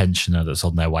like a pensioner that's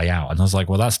on their way out. And I was like,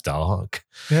 well, that's dark.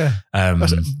 Yeah. I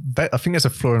think there's a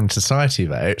flaw in society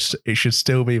there. It should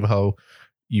still be the whole,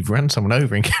 you've ran someone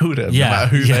over and killed them, no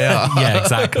matter who they are. Yeah,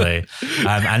 exactly.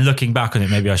 And looking back on it,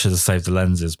 maybe I should have saved the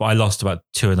lenses, but I lost about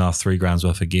 2.5-3 grams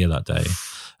worth of gear that day.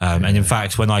 And in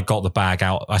fact, when I got the bag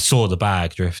out, I saw the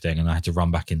bag drifting and I had to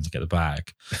run back in to get the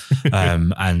bag.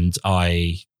 And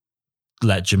I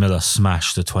let Jamila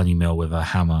smash the 20 mil with a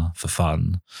hammer for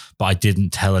fun. But I didn't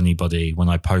tell anybody when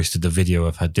I posted the video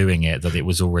of her doing it that it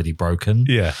was already broken.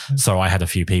 Yeah. So I had a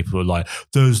few people who were like,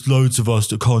 there's loads of us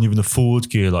that can't even afford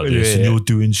gear like this and you're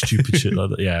doing stupid shit like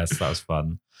that. Yeah, so that was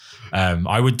fun.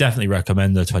 I would definitely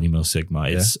recommend the 20 mil Sigma.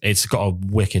 It's got a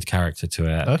wicked character to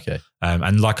it. Okay.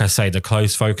 And like I say, the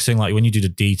close focusing, like when you do the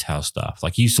detail stuff,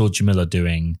 like you saw Jamila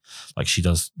doing, like she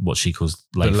does what she calls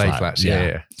lay flats.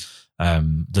 Yeah.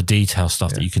 The detail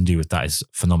stuff that you can do with that is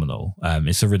phenomenal.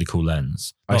 It's a really cool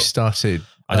lens. I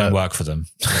don't work for them.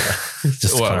 Just to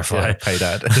clarify. Yeah, paid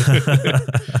ad.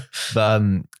 But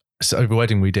so over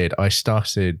wedding we did, I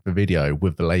started the video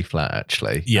with the lay flat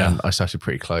actually. Yeah. And I started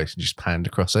pretty close and just panned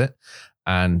across it.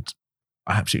 And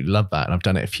I absolutely love that. And I've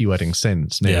done it a few weddings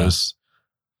since. And it was,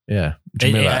 it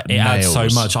adds so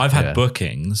much. I've had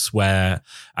bookings where,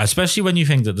 especially when you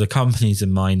think that the company's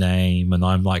in my name and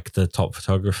I'm like the top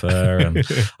photographer, and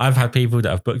I've had people that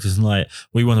have booked us and like,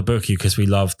 we want to book you because we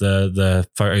love the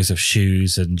photos of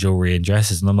shoes and jewelry and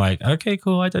dresses. And I'm like, okay,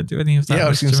 cool. I don't do any of that. Yeah, I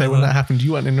was going to say when that happened,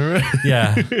 you weren't in the room.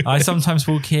 Yeah, I sometimes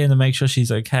walk in and make sure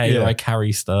she's okay. Or I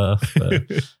carry stuff. But,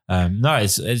 no,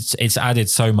 it's added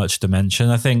so much dimension.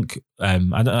 I think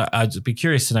I'd be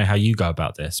curious to know how you go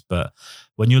about this, but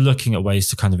when you're looking at ways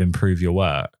to kind of improve your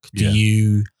work, do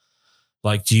you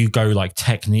go like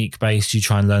technique based? Do you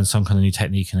try and learn some kind of new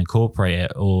technique and incorporate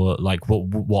it? Or like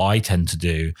what I tend to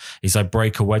do is I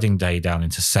break a wedding day down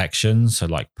into sections. So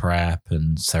like prep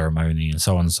and ceremony and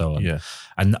so on and so on. Yeah.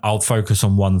 And I'll focus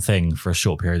on one thing for a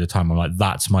short period of time. I'm like,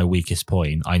 that's my weakest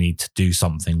point. I need to do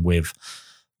something with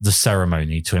the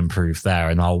ceremony to improve there.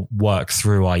 And I'll work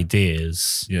through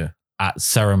ideas at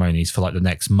ceremonies for like the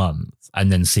next month and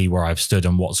then see where I've stood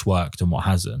and what's worked and what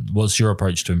hasn't. What's your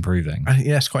approach to improving?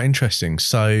 Yeah, it's quite interesting.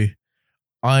 So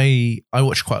I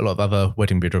watch quite a lot of other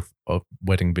wedding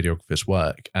videographers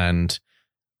work, and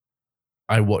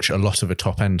I watch a lot of the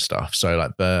top end stuff. So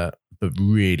like the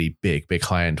really big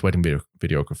high end wedding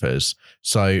videographers.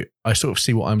 So I sort of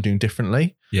see what I'm doing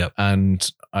differently. Yeah. And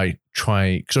I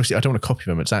try, because obviously I don't want to copy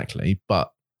them exactly,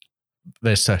 but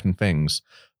there's certain things.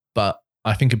 But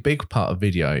I think a big part of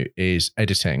video is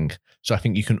editing. So I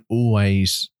think you can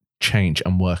always change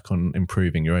and work on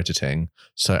improving your editing.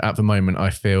 So at the moment, I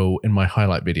feel in my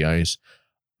highlight videos,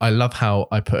 I love how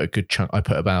I put a good chunk. I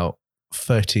put about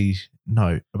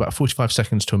 45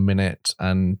 seconds to a minute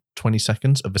and 20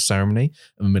 seconds of the ceremony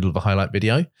in the middle of a highlight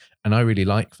video. And I really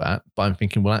like that. But I'm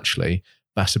thinking, well, actually,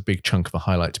 that's a big chunk of a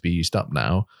highlight to be used up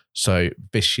now. So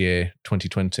this year,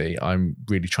 2020, I'm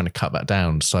really trying to cut that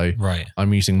down. So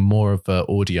I'm using more of the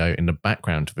audio in the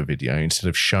background of the video instead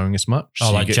of showing as much. Oh,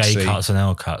 so like J cuts and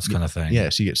L cuts kind of thing. Yeah,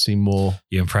 so you get to see more.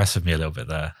 You impressed me a little bit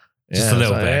there. Just a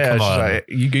little bit. Yeah, Come on. like,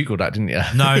 you Googled that, didn't you?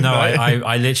 No,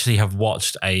 I literally have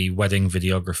watched a wedding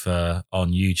videographer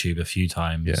on YouTube a few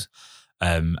times.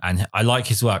 Yeah. And I like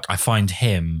his work. I find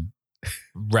him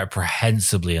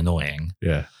reprehensibly annoying.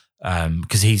 Yeah.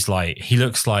 Because he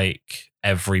looks like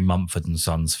every Mumford and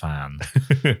Sons fan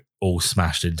all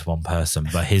smashed into one person,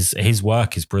 but his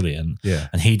work is brilliant. Yeah.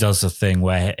 And he does a thing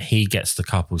where he gets the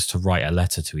couples to write a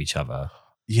letter to each other.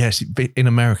 Yes, in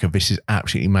America this is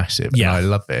absolutely massive. Yeah. And I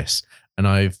love this. And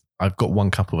I've got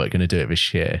one couple that are going to do it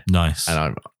this year. Nice. And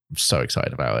I'm so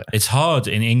excited about it. It's hard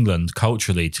in England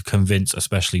culturally to convince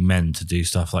especially men to do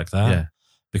stuff like that. Yeah.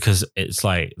 Because it's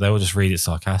like they will just read it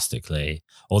sarcastically,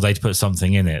 or they'd put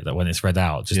something in it that when it's read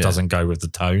out just doesn't go with the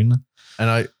tone.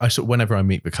 And I sort of, whenever I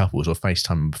meet the couples or FaceTime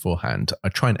them beforehand, I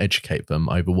try and educate them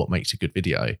over what makes a good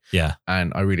video. Yeah.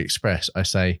 And I really express, I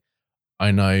say, I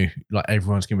know like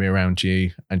everyone's going to be around you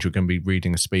and you're going to be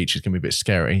reading a speech. It's going to be a bit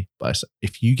scary. But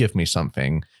if you give me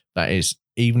something that is,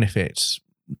 even if it's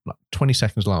like 20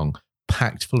 seconds long,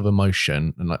 packed full of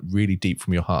emotion and like really deep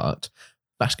from your heart,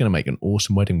 that's going to make an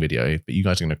awesome wedding video, but you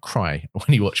guys are going to cry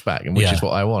when you watch back, and which is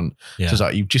what I want. Yeah. So it's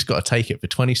like, you've just got to take it for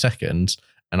 20 seconds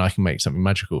and I can make something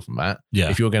magical from that. Yeah.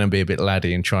 If you're going to be a bit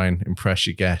laddie and try and impress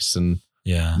your guests and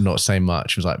not say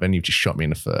much, it was like, then you've just shot me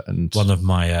in the foot. And one of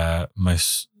my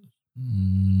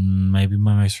maybe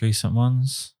my most recent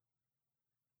ones,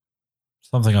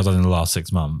 something I've done in the last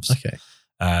 6 months. Okay.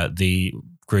 The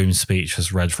groom's speech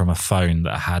was read from a phone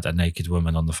that had a naked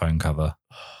woman on the phone cover.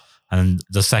 And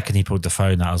the second he pulled the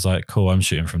phone out, I was like, cool, I'm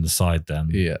shooting from the side then.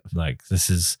 Yeah. Like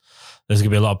there's going to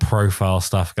be a lot of profile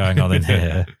stuff going on in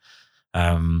here.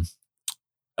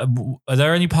 are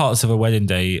there any parts of a wedding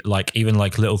day, like even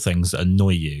like little things that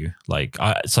annoy you? Like,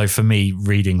 so for me,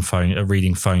 reading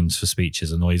phones for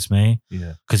speeches annoys me.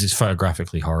 Yeah. Because it's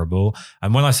photographically horrible.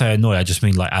 And when I say annoy, I just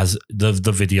mean like as the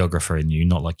videographer in you,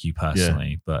 not like you personally.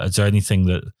 Yeah. But is there anything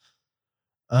that?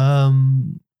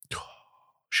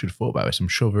 Should have thought about this. I'm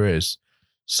sure there is.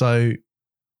 So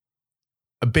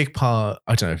a big part,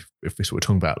 I don't know if this is what we're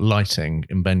talking about, lighting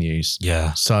in venues.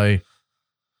 Yeah. So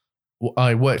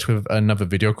I worked with another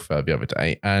videographer the other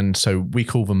day, and so we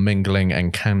call them mingling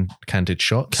and candid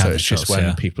shots. So it's just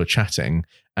when people are chatting,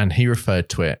 and he referred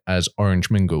to it as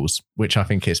orange mingles, which I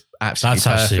think is absolutely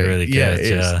perfect. Actually really good. Yeah, it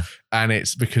is. And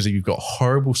it's because you've got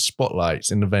horrible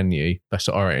spotlights in the venue that's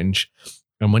orange.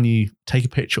 And when you take a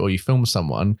picture or you film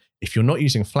someone, if you're not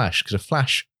using a flash, because a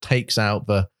flash takes out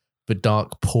the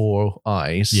dark, poor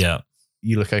eyes,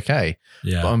 you look okay.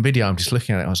 Yeah. But on video, I'm just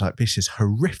looking at it. I was like, this is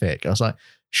horrific. I was like,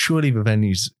 surely the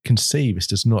venues can see this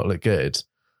does not look good.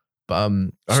 But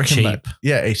I reckon cheap.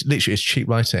 It's cheap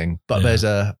lighting. But there's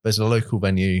a local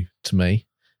venue to me,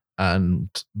 and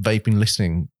they've been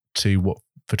listening to what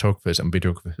photographers and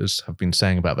videographers have been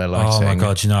saying about their lighting. Oh my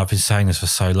God, I've been saying this for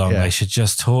so long. Yeah. They should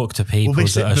just talk to people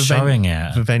that are showing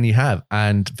it. The venue have,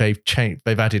 and they've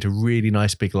added a really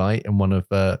nice big light in one of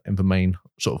in the main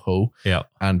sort of hall. Yeah.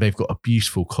 And they've got a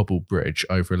beautiful cobbled bridge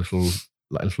over a little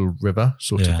river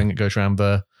sort of thing that goes around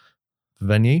the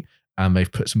venue. And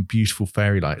they've put some beautiful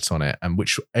fairy lights on it, and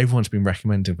which everyone's been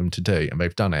recommending them to do, and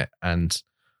they've done it. And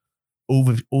all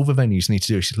the venues need to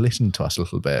do is just listen to us a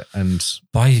little bit and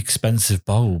buy expensive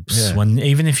bulbs. When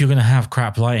even if you're going to have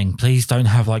crap lighting, please don't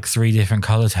have like 3 different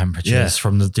color temperatures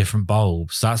from the different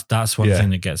bulbs. That's one thing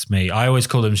that gets me. I always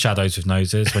call them shadows with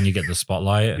noses when you get the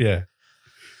spotlight.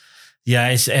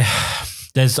 It's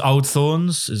there's Old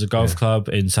Thorns is a golf club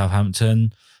in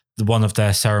Southampton. One of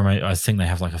their ceremony, I think they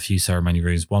have like a few ceremony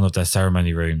rooms. One of their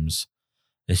ceremony rooms,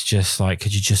 it's just like,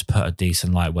 could you just put a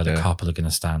decent light where the couple are going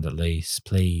to stand at least,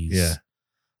 please? Yeah.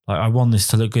 Like, I want this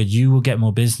to look good. You will get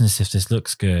more business if this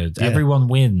looks good. Yeah. Everyone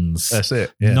wins. That's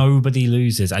it. Yeah. Nobody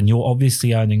loses. And you're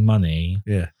obviously earning money.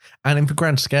 Yeah. And in the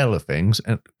grand scale of things,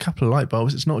 a couple of light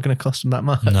bulbs, it's not going to cost them that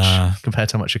much compared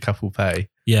to how much a couple pay.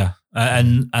 Yeah.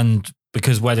 And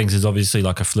because weddings is obviously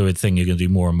like a fluid thing, you're going to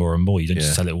do more and more and more. You don't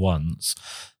just sell it once.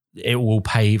 It will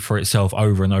pay for itself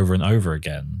over and over and over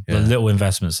again. The little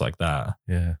investments like that.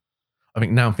 Yeah. I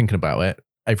think now I'm thinking about it,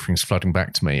 everything's flooding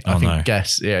back to me. I think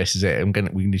guess, this is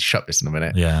it. We need to shut this in a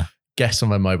minute. Yeah. Guess on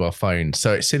my mobile phone.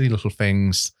 So it's silly little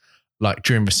things like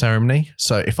during the ceremony.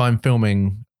 So if I'm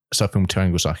filming, I film 2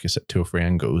 angles, like I said, 2 or 3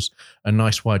 angles, a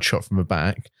nice wide shot from the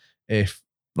back. If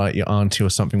like your auntie or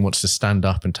something wants to stand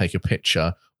up and take a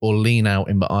picture, or lean out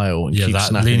in the aisle and keep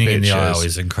snapping leaning pictures. In the aisle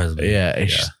is incredible.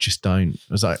 Just don't.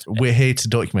 I was like, we're here to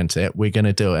document it. We're going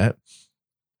to do it.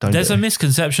 There's a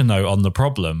misconception though on the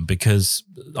problem, because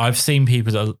I've seen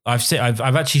people that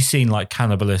I've actually seen like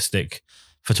cannibalistic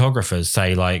photographers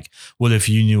say like, well, if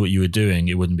you knew what you were doing,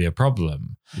 it wouldn't be a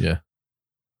problem. Yeah.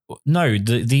 No,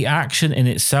 the action in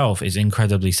itself is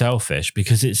incredibly selfish,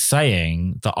 because it's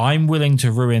saying that I'm willing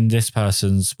to ruin this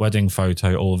person's wedding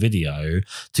photo or video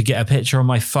to get a picture on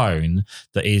my phone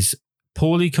that is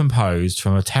poorly composed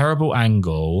from a terrible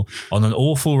angle on an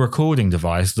awful recording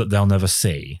device that they'll never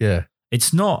see. Yeah.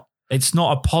 It's not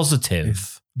a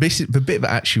positive. This is the bit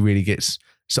that actually really gets,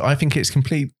 so I think it's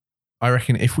complete. I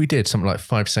reckon if we did something like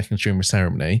 5 seconds during the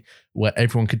ceremony where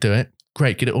everyone could do it,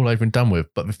 great, get it all over and done with.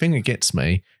 But the thing that gets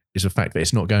me is the fact that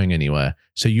it's not going anywhere.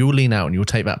 So you'll lean out and you'll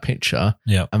take that picture,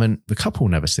 and then the couple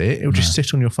will never see it. It'll just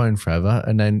sit on your phone forever,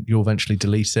 and then you'll eventually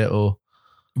delete it, or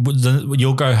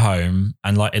you'll go home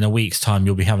and like in a week's time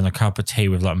you'll be having a cup of tea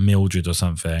with like Mildred or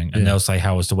something, and they'll say,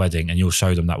 how was the wedding? And you'll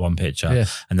show them that one picture,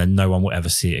 and then no one will ever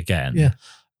see it again. Yeah.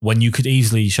 When you could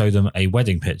easily show them a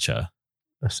wedding picture.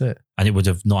 That's it. And it would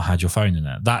have not had your phone in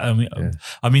it.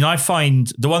 I mean, I find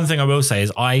the one thing I will say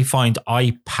is I find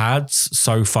iPads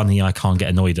so funny I can't get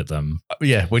annoyed at them.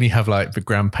 Yeah, when you have like the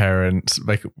grandparents,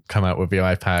 they come out with the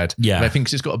iPad. Yeah, they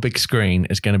think it's got a big screen,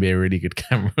 it's going to be a really good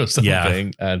camera or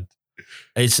something. Yeah. And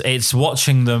it's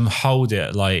watching them hold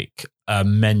it like a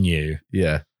menu.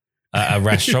 Yeah, at a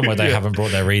restaurant where they haven't brought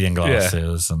their reading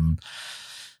glasses and.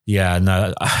 Yeah,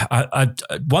 no.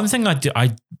 One thing I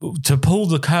to pull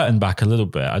the curtain back a little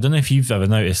bit. I don't know if you've ever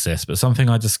noticed this, but something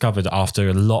I discovered after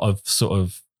a lot of sort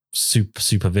of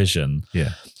supervision.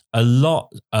 Yeah, a lot.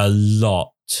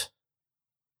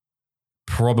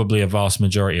 Probably a vast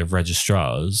majority of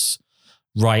registrars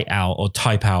write out or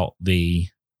type out the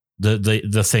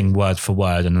thing word for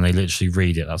word, and then they literally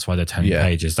read it. That's why they're 10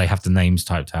 pages. They have the names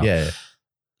typed out. Yeah,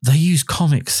 they use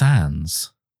Comic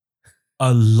Sans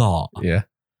a lot. Yeah.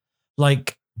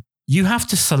 Like, you have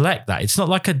to select that. It's not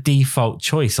like a default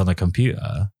choice on a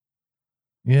computer.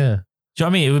 Yeah. Do you know what I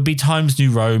mean? It would be Times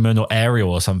New Roman or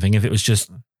Arial or something if it was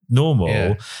just normal.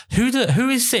 Yeah. Who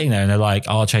is sitting there and they're like,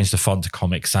 I'll change the font to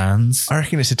Comic Sans? I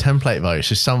reckon it's a template though. It's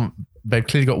just they've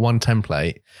clearly got one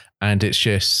template and it's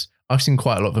just, I've seen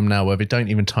quite a lot of them now where they don't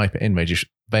even type it in.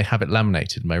 They have it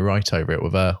laminated and they write over it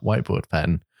with a whiteboard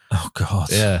pen. Oh God.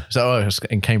 Yeah. So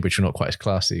in Cambridge, you're not quite as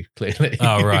classy, clearly.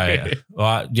 Oh, right.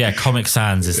 Well, yeah. Comic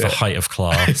Sans is the height of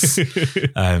class.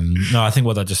 No, I think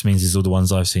what that just means is all the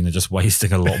ones I've seen are just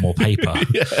wasting a lot more paper.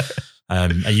 Yeah.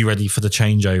 Are you ready for the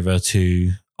changeover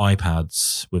to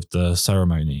iPads with the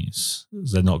ceremonies?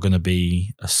 They're not going to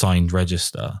be a signed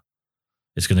register.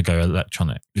 It's going to go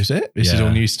electronic. Is it? This is all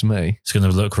news to me. It's going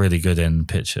to look really good in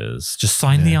pictures. Just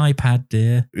sign the iPad,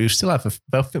 dear. We'll still have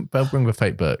they'll bring the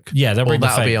fake book. Yeah, they'll bring the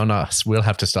fake. That'll be on us. We'll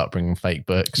have to start bringing fake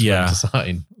books for them to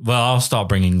sign. Well, I'll start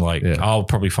bringing I'll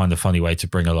probably find a funny way to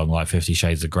bring along like 50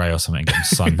 Shades of Grey or something and get them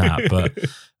to sign that. But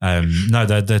no,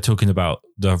 they're talking about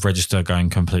the register going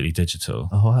completely digital.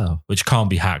 Oh, wow. Which can't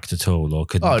be hacked at all or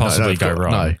could possibly go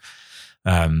wrong.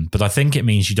 No. But I think it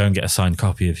means you don't get a signed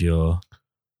copy of your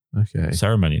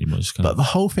ceremony anymore. But the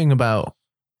whole thing about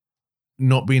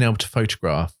not being able to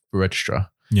photograph the registrar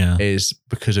is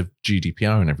because of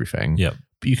GDPR and everything. Yeah.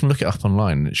 But you can look it up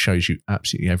online and it shows you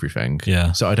absolutely everything.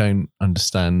 Yeah. So I don't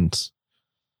understand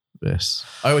this.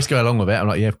 I always go along with it. I'm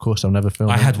like, yeah, of course, I'll never film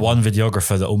I had one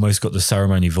videographer that almost got the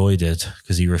ceremony voided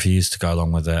because he refused to go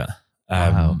along with it.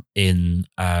 I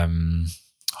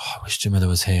wish Jamila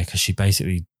was here because she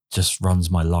basically just runs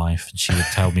my life and she would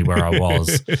tell me where I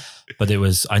was. But it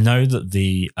was, I know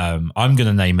that I'm going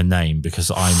to name a name because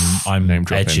I'm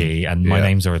edgy and my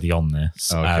name's already on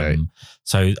this. Okay.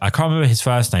 So I can't remember his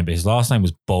first name, but his last name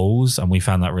was Balls and we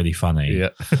found that really funny.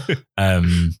 Yeah.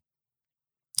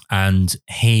 And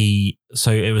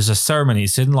so it was a ceremony.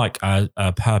 It's in like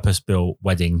a purpose-built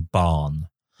wedding barn.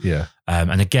 Yeah.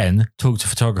 And again, talk to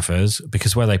photographers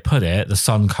because where they put it, the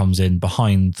sun comes in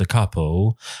behind the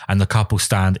couple and the couple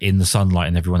stand in the sunlight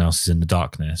and everyone else is in the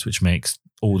darkness, which makes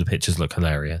all the pictures look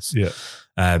hilarious. Yeah.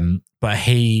 But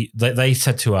they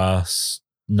said to us,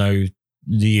 the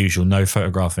usual, no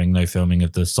photographing, no filming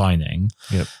of the signing.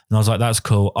 Yep. And I was like, that's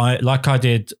cool. I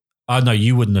know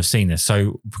you wouldn't have seen this.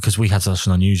 So because we had such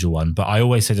an unusual one, but I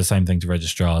always say the same thing to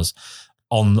registrars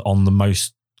on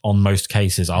most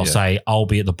cases. I'll say, I'll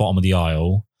be at the bottom of the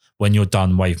aisle. When you're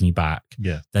done, wave me back.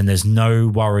 Yeah. Then there's no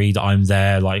worry that I'm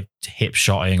there like hip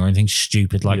shotting or anything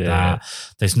stupid like that.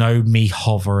 There's no me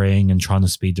hovering and trying to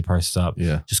speed the process up.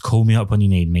 Yeah. Just call me up when you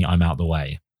need me. I'm out the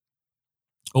way.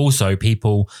 Also,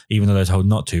 people, even though they're told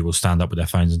not to, will stand up with their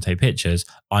phones and take pictures.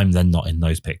 I'm then not in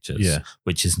those pictures,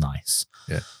 which is nice.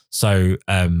 Yeah. So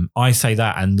I say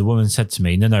that, and the woman said to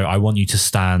me, no, I want you to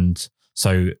stand.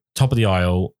 So top of the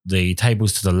aisle, the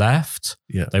tables to the left,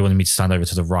 they wanted me to stand over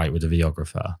to the right with the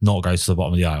videographer, not go to the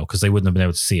bottom of the aisle because they wouldn't have been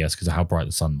able to see us because of how bright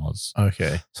the sun was.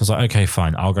 Okay. So I was like, okay,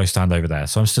 fine, I'll go stand over there.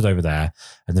 So I'm stood over there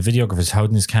and the videographer's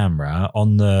holding his camera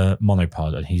on the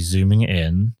monopod and he's zooming it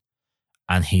in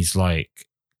and he's like,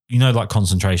 like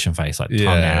concentration face, like tongue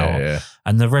out. Yeah.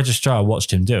 And the registrar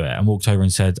watched him do it and walked over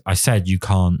and said, I said, you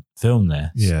can't film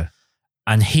this. Yeah.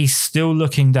 And he's still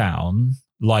looking down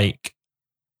like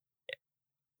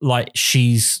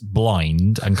she's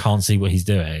blind and can't see what he's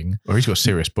doing. Or he's got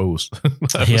serious balls.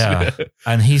 Yeah.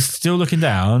 And he's still looking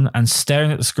down and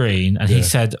staring at the screen. And he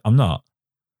said, I'm not.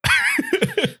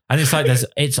 And it's like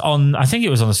it's on, I think it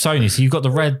was on a Sony. So you've got the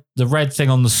red thing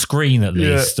on the screen at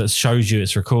least that shows you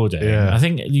it's recording. Yeah. I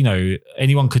think,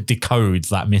 anyone could decode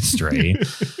that mystery.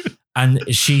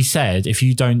 And she said, if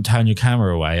you don't turn your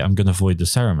camera away, I'm going to void the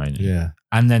ceremony. Yeah.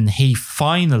 And then he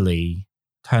finally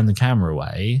turned the camera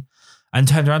away and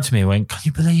turned around to me and went, can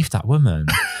you believe that woman?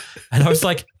 And I was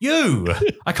like,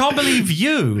 I can't believe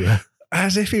you.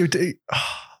 As if you do.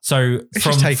 So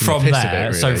from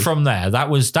there, that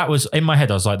was in my head.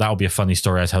 I was like, that'll be a funny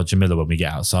story I tell Jamila when we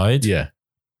get outside. Yeah.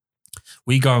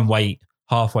 We go and wait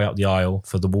halfway up the aisle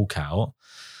for the walkout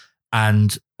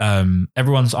and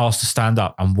everyone's asked to stand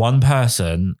up and one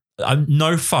person,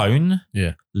 no phone,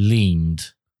 leaned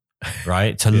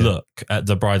right to look at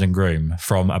the bride and groom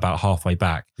from about halfway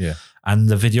back. Yeah. And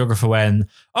the videographer went,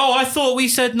 oh, I thought we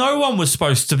said no one was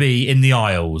supposed to be in the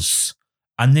aisles.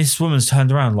 And this woman's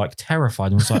turned around like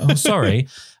terrified and was like, oh, sorry.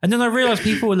 And then I realized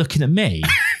people were looking at me.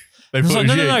 I was like,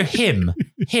 no, him,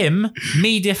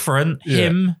 me different,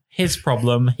 him, his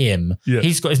problem, him. Yeah.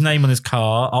 He's got his name on his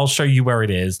car. I'll show you where it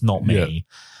is, not me. Yeah.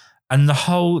 And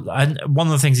and one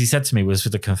of the things he said to me was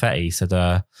with the confetti, he said,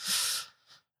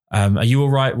 Are you all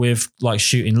right with like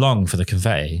shooting long for the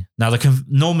confetti? Now,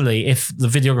 normally, if the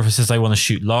videographer says they want to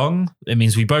shoot long, it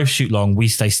means we both shoot long. We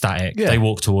stay static. Yeah. They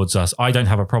walk towards us. I don't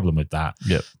have a problem with that.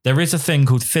 Yep. There is a thing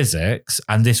called physics,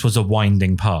 and this was a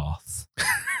winding path.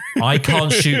 I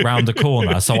can't shoot round a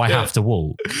corner, so I have to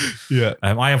walk. Yeah.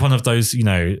 I have one of those,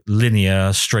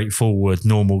 linear, straightforward,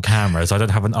 normal cameras. I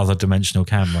don't have an other dimensional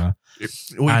camera.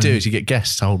 All you do is you get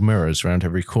guests to hold mirrors around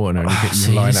every corner and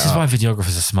you line it up. This is why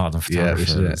videographers are smarter than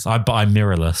photographers. Yeah, this is it. I'm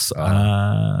mirrorless.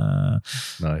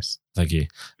 Nice. Thank you.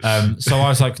 So I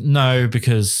was like, no,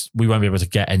 because we won't be able to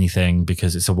get anything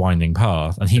because it's a winding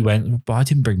path. And he went, but I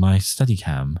didn't bring my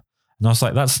Steadicam. And I was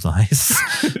like, that's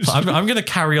nice. I'm going to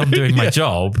carry on doing my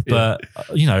job, but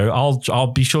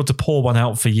I'll be sure to pour one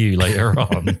out for you later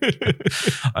on.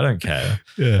 I don't care.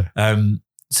 Yeah.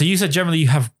 So you said generally you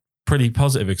have pretty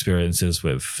positive experiences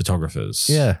with photographers.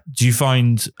 Yeah. Do you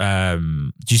find,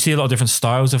 do you see a lot of different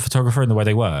styles of photographer in the way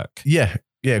they work? Yeah.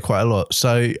 Yeah, quite a lot.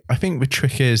 So I think the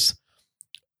trick is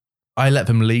I let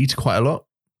them lead quite a lot.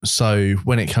 So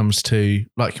when it comes to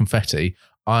like confetti,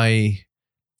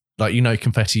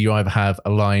 confetti, you either have a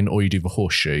line or you do the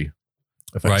horseshoe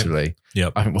effectively. Right.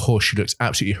 Yep. I think the horseshoe looks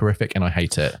absolutely horrific and I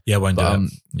hate it. Yeah, won't do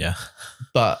it. Yeah.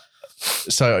 But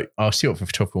so I'll see what the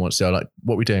photographer wants to do. Like,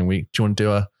 what we're doing, do you want to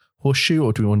do a horseshoe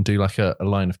or do we want to do like a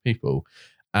line of people?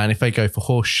 And if they go for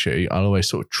horseshoe, I'll always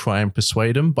sort of try and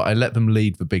persuade them, but I let them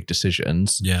lead the big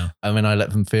decisions. Yeah. And then I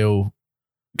let them feel,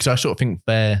 because I sort of think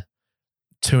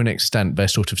to an extent, they're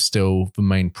sort of still the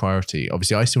main priority.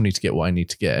 Obviously, I still need to get what I need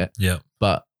to get. Yeah.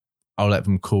 But I'll let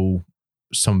them call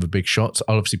some of the big shots.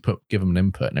 I'll obviously give them an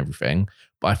input and everything,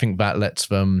 but I think that lets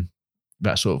them,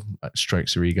 that sort of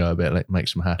strokes their ego a bit, like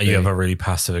makes them happy. Are you ever really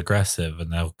passive aggressive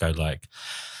and they'll go like,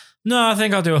 no, I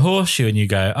think I'll do a horseshoe, and you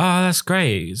go, oh, that's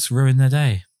great. It's ruined their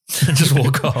day. And just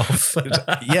walk off.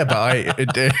 Yeah, but I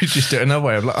just do it another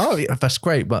way. I'm like, oh, yeah, that's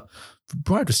great. But the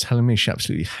bride was telling me she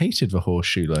absolutely hated the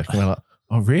horseshoe. Like, and we're like,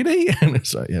 oh, really? And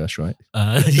it's like, yeah, that's right.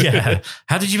 Yeah.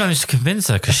 How did you manage to convince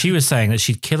her? Because she was saying that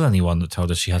she'd kill anyone that told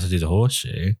her she had to do the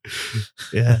horseshoe.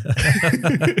 Yeah.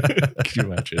 Can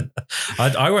you imagine?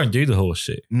 I won't do the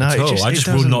horseshoe. No, I just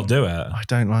will not do it. I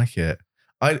don't like it.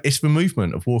 It's the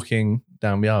movement of walking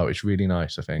down the aisle. It's really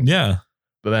nice, I think. Yeah.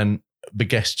 But then the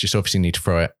guests just obviously need to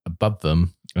throw it above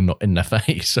them and not in their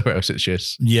face, or else it's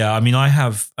just... Yeah, I mean, I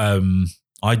have...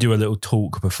 I do a little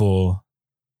talk before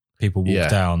people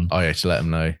walk down. I have to let them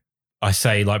know. I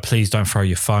say, like, please don't throw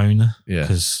your phone. Yeah.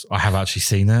 Because I have actually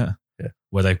seen it. Yeah.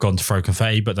 Where they've gone to throw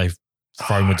confetti, but they've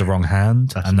thrown with the wrong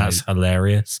hand. That's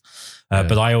hilarious.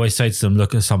 But I always say to them,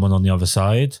 look at someone on the other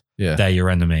side. Yeah. They're your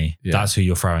enemy. Yeah. That's who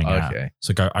you're throwing at.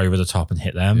 So go over the top and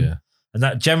hit them. Yeah. And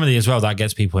that generally as well, that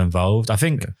gets people involved. I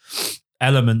think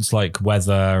elements like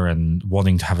weather and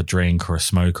wanting to have a drink or a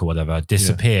smoke or whatever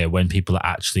disappear when people are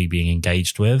actually being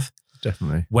engaged with.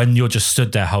 Definitely. When you're just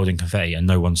stood there holding confetti and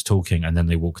no one's talking and then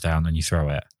they walk down and you throw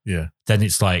it. Yeah. Then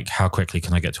it's like, how quickly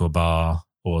can I get to a bar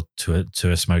or to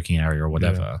a smoking area or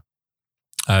whatever?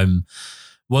 Yeah.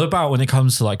 What about when it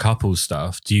comes to like couple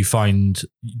stuff? Do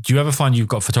you ever find you've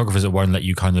got photographers that won't let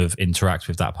you kind of interact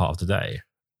with that part of the day?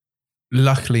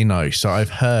 Luckily, no. So I've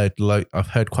heard quite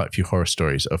a few horror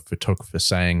stories of photographers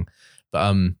saying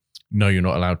that, no, you're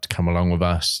not allowed to come along with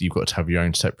us. You've got to have your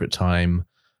own separate time.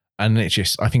 And it's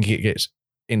just, I think it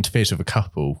interferes with a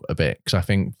couple a bit, because I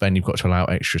think then you've got to allow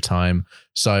extra time.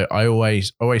 So I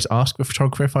always ask the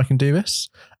photographer if I can do this.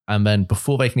 And then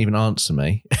before they can even answer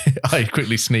me, I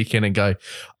quickly sneak in and go,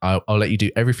 I'll let you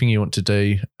do everything you want to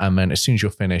do. And then as soon as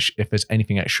you're finished, if there's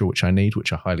anything extra which I need,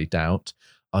 which I highly doubt,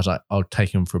 I was like, I'll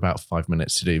take them for about 5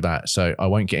 minutes to do that. So I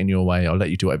won't get in your way. I'll let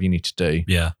you do whatever you need to do.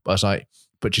 Yeah. But I was like,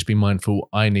 but just be mindful,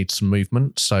 I need some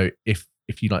movement. So if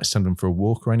you like send them for a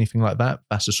walk or anything like that,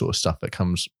 that's the sort of stuff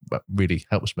that really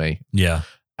helps me. Yeah.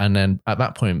 And then at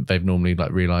that point, they've normally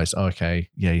like realized, oh, okay,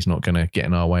 yeah, he's not going to get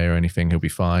in our way or anything. He'll be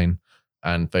fine.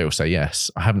 And they will say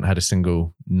yes. I haven't had a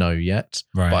single no yet.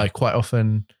 Right. But I quite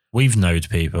often... We've no'd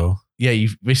people. Yeah,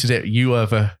 this is it.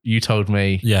 You told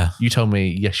me... Yeah. You told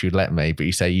me, yes, you'd let me, but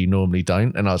you say you normally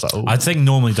don't. And I was like, oh. I think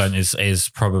normally don't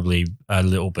is probably a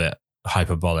little bit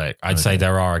hyperbolic. I'd say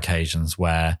there are occasions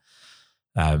where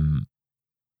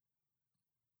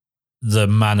the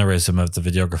mannerism of the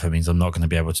videographer means I'm not going to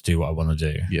be able to do what I want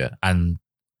to do. Yeah. And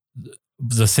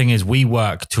the thing is, we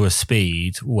work to a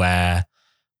speed where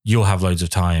you'll have loads of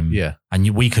time. Yeah.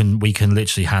 And we can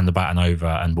literally hand the baton over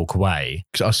and walk away.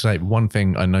 Because I was saying, one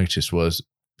thing I noticed was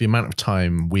the amount of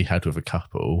time we had with a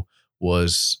couple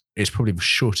it's probably the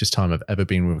shortest time I've ever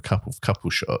been with a couple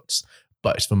shots,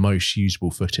 but it's the most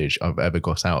usable footage I've ever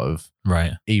got out of.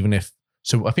 Right. Even if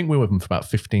So I think we were with them for about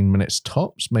 15 minutes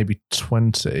tops, maybe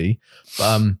 20.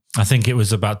 I think it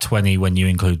was about 20 when you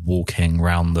include walking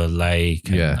around the lake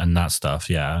and that stuff.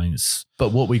 Yeah. I mean,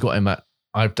 but what we got him at,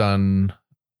 I've done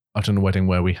a wedding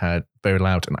where we had very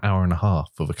loud an hour and a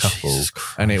half of a couple.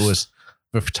 And it was,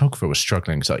 the photographer was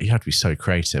struggling. So you had to be so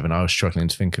creative, and I was struggling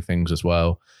to think of things as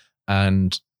well.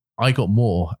 And I got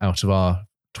more out of our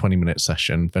 20-minute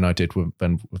session than I did with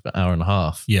an hour and a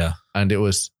half. Yeah. And it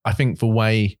was, I think the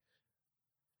way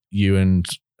you and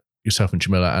yourself and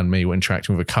Jamila and me were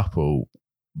interacting with a couple,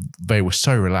 they were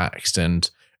so relaxed and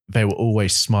they were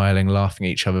always smiling, laughing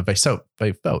at each other. They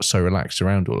felt so relaxed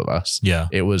around all of us. Yeah.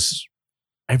 It was,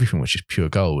 everything was just pure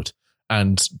gold.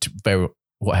 And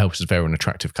what helps is they're an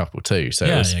attractive couple too. So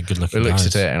good looking. We looked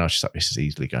at it and I was just like, this is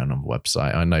easily going on the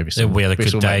website. I know this. We had a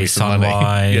good day,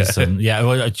 sunrise.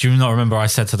 Well, do you not remember I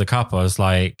said to the couple, I was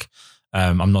like,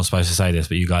 I'm not supposed to say this,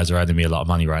 but you guys are earning me a lot of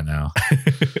money right now.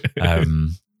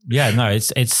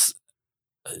 It's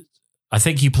I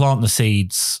think you plant the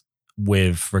seeds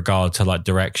with regard to like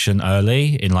direction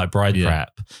early in like bride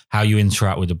prep. How you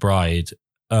interact with the bride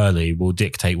early will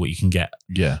dictate what you can get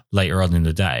later on in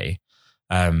the day.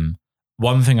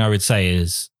 One thing I would say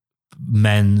is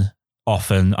men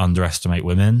often underestimate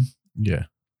women. Yeah.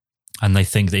 And they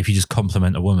think that if you just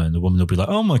compliment a woman, the woman will be like,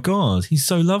 oh my God, he's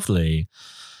so lovely.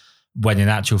 When in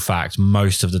actual fact,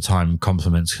 most of the time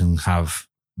compliments can have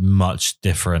much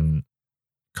different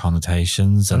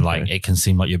connotations and like it can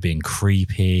seem like you're being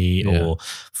creepy or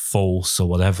false or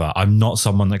whatever. I'm not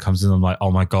someone that comes in and I'm like,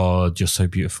 oh my God, you're so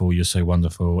beautiful, you're so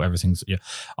wonderful, everything's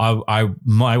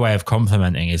my way of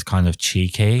complimenting is kind of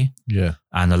cheeky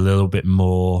and a little bit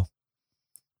more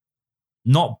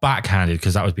not backhanded,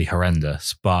 because that would be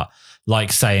horrendous, but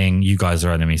like saying you guys are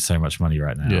earning me so much money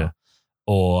right now.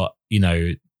 Or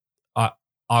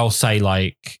I'll say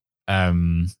like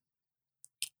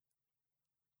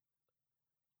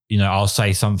I'll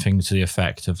say something to the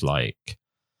effect of like,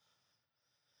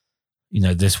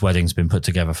 this wedding's been put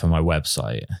together for my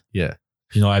website. Yeah.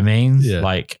 You know what I mean? Yeah.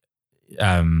 Like,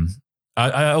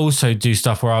 I also do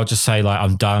stuff where I'll just say like,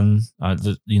 I'm done. At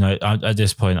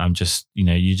this point, I'm just,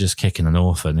 you're just kicking an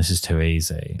orphan. This is too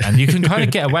easy. And you can kind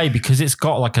of get away because it's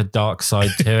got like a dark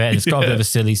side to it. And it's got a bit of a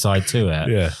silly side to it.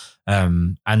 Yeah.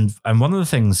 And one of the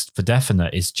things for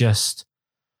definite is just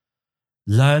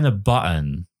learn a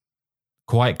button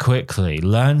quite quickly.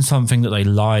 Learn something that they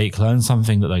like, learn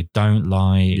something that they don't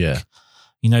like. Yeah.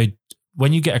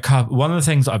 When you get a couple, one of the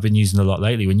things that I've been using a lot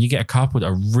lately, when you get a couple that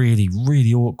are really,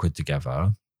 really awkward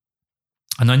together,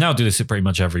 and I now do this at pretty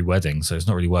much every wedding, so it's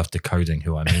not really worth decoding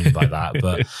who I mean by that,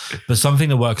 but something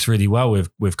that works really well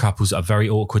with couples that are very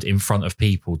awkward in front of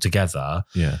people together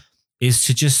is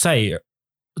to just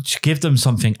give them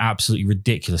something absolutely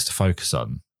ridiculous to focus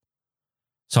on.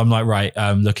 So I'm like, right,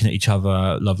 looking at each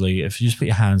other, lovely. If you just put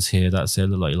your hands here, that's it,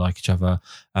 look like you like each other.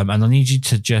 And I need you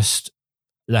to just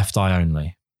left eye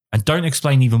only. And don't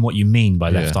explain even what you mean by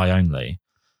left eye only.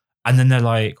 And then they're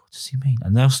like, what does he mean?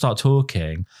 And they'll start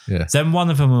talking. Yeah. Then one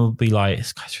of them will be like,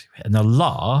 this guy's really weird. And they'll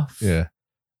laugh. Yeah.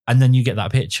 And then you get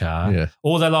that picture. Yeah.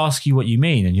 Or they'll ask you what you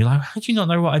mean. And you're like, how do you not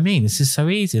know what I mean? This is so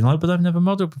easy. And like, but I've never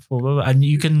modeled before. And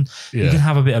you can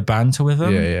have a bit of banter with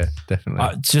them. Yeah,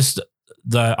 definitely.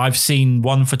 I've seen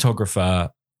one photographer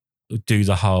do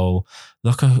the whole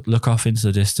look off into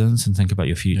the distance and think about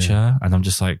your future. And I'm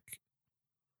just like,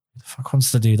 who the fuck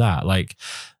wants to do that? Like,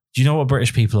 do you know what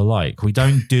British people are like? We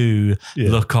don't do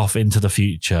look off into the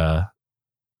future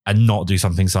and not do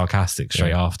something sarcastic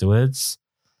straight afterwards.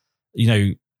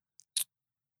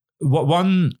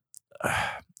 One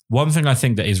thing I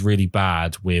think that is really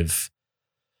bad with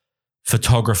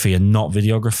photography and not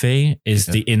videography is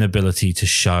the inability to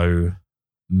show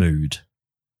mood.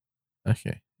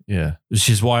 Okay. Yeah. Which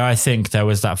is why I think there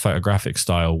was that photographic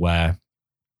style where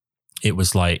it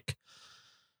was like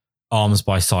arms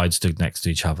by side stood next to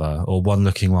each other, or one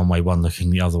looking one way, one looking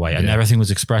the other way. And everything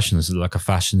was expressionless, like a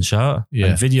fashion shot. Yeah.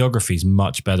 And videography is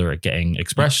much better at getting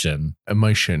expression.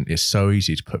 Emotion is so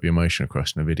easy to put the emotion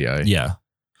across in a video. Yeah.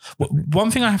 One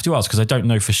thing I have to ask, because I don't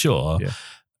know for sure,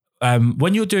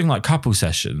 when you're doing like couple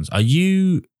sessions, are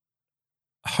you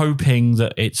hoping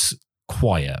that it's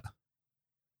quiet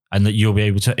and that you'll be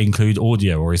able to include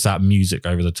audio, or is that music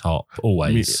over the top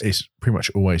always? It's pretty much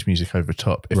always music over the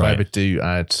top. If I ever do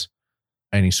add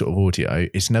any sort of audio,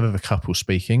 it's never the couple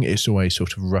speaking. It's always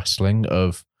sort of rustling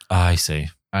of... I see.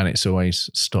 And it's always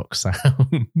stock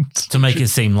sound. To make it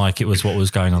seem like it was what was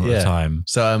going on at the time.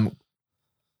 So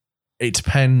it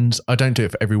depends. I don't do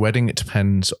it for every wedding. It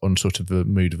depends on sort of the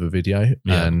mood of the video.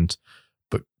 Yeah.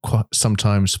 But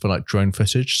sometimes for like drone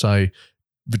footage. So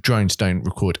the drones don't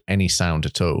record any sound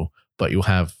at all, but you'll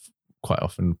have quite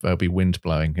often there'll be wind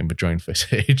blowing in the drone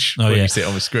footage Oh, when yeah. you see it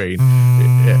on the screen.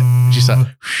 Yeah, just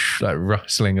like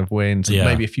rustling of wind, and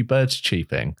maybe a few birds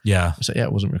cheeping. Yeah. So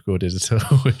it wasn't recorded at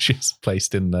all. It's just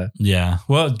placed in there. Yeah.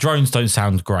 Well, drones don't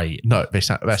sound great. No, they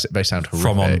sound horrific.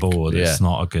 From on board. Yeah. It's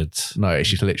not a good. No, it's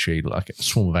just literally like a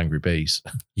swarm of angry bees.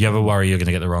 You ever worry you're going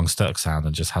to get the wrong stock sound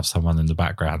and just have someone in the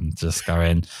background just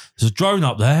going, there's a drone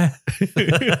up there.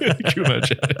 Can you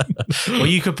imagine? Or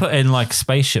you could put in like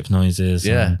spaceship noises.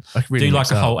 Yeah. And Really do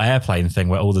like a whole airplane thing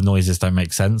where all the noises don't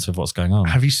make sense with what's going on.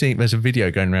 Have you seen, there's a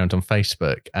video going around on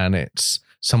Facebook and it's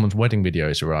someone's wedding video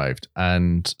has arrived.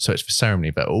 And so it's for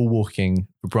ceremony, but all walking,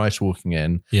 the bride's walking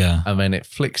in. Yeah. And then it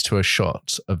flicks to a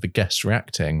shot of the guests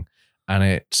reacting. And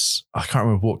it's, I can't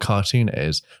remember what cartoon it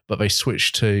is, but they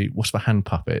switched to, what's the hand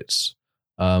puppets?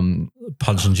 Punch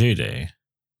and Judy,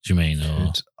 do you mean?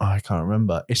 Or? I can't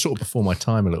remember. It's sort of before my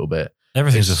time a little bit.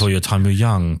 Everything's before your time. You're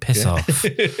young. Piss off.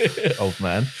 Old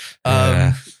man.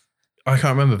 Yeah. I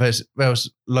can't remember. There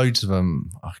was loads of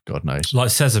them. Oh, God knows. Like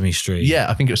Sesame Street.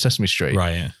 Yeah, I think it was Sesame Street.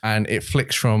 Right. And it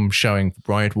flicks from showing the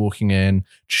bride walking in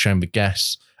to showing the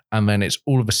guests. And then it's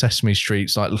all of the Sesame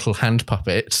Streets, like little hand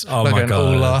puppets. Oh my God.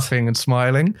 All laughing and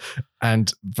smiling.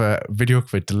 And the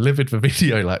videographer delivered the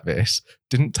video like this,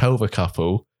 didn't tell the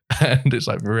couple. And it's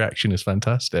like the reaction is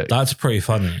fantastic. That's pretty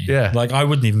funny. Yeah. Like I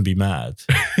wouldn't even be mad.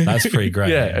 That's pretty great.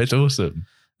 Yeah, it's awesome.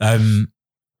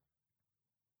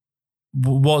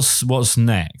 What's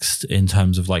next in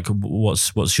terms of like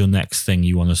what's your next thing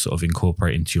you want to sort of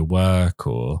incorporate into your work?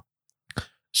 Or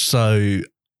so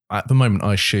at the moment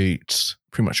I shoot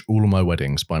pretty much all of my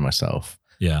weddings by myself.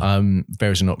 Yeah.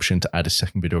 There is an option to add a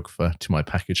second videographer to my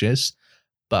packages,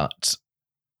 but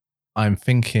I'm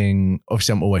thinking,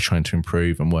 obviously I'm always trying to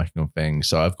improve and working on things.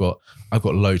 So I've got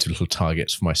loads of little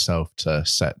targets for myself to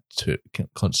set to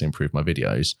constantly improve my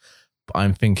videos. But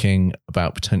I'm thinking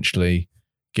about potentially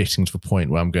getting to the point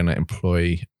where I'm going to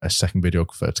employ a second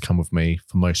videographer to come with me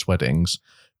for most weddings,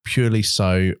 purely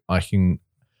so I think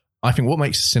what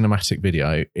makes a cinematic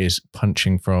video is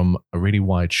punching from a really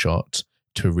wide shot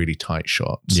to a really tight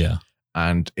shot. Yeah.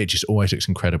 And it just always looks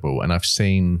incredible. And I've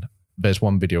seen, there's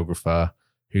one videographer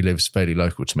who lives fairly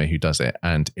local to me who does it,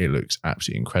 and it looks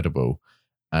absolutely incredible.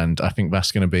 And I think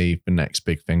that's going to be the next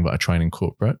big thing that I try and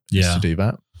incorporate is to do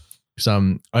that.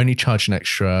 So I only charge an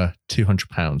extra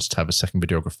 £200 to have a second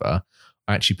videographer.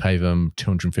 I actually pay them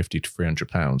 £250 to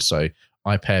 £300. So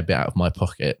I pay a bit out of my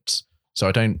pocket. So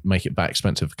I don't make it that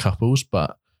expensive for couples,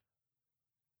 but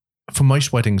for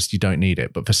most weddings, you don't need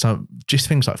it. But for some, just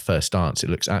things like first dance, it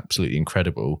looks absolutely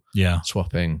incredible. Yeah.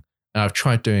 Swapping. And I've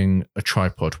tried doing a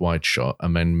tripod wide shot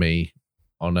and then me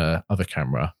on a other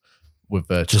camera with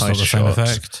the just not the same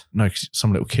effect. No, because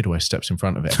some little kid always steps in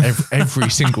front of it every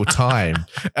single time.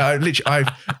 I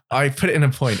put it in a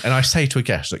point and I say to a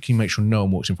guest, like, can you make sure no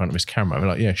one walks in front of this camera? I'm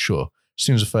like, yeah, sure. As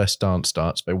soon as the first dance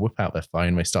starts, they whip out their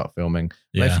phone, they start filming.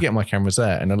 They forget my camera's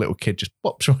there, and a little kid just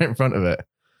pops right in front of it.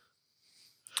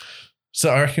 So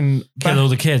I reckon kill all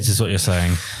the kids is what you're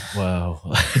saying. Well,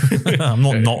 I'm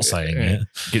not saying it.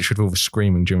 Get rid of all the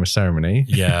screaming during the ceremony.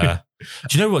 Yeah.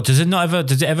 Do you know what? Does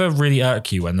it ever really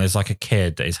irk you when there's like a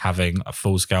kid that is having a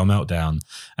full scale meltdown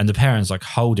and the parents like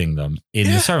holding them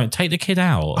in the ceremony? Take the kid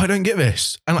out. I don't get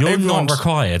this. And you're not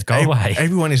required. Go away.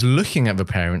 Everyone is looking at the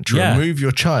parent to remove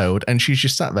your child, and she's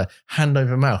just sat there, hand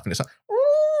over mouth, and it's like.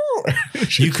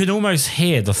 You can almost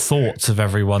hear the thoughts of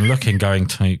everyone looking, going,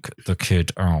 take the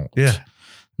kid out. Yeah.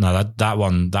 No, that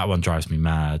one drives me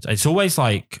mad. It's always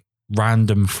like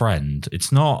random friend.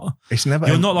 It's never.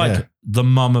 You're not like the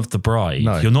mum of the bride.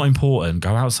 No. You're not important.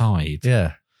 Go outside.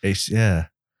 Yeah.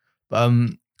 But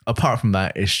apart from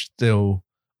that, it's still.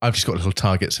 I've just got little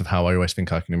targets of how I always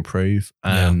think I can improve,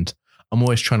 and I'm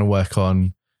always trying to work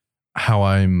on how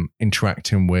I'm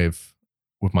interacting with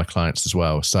my clients as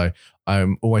well. So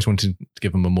I'm always wanting to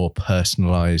give them a more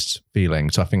personalized feeling.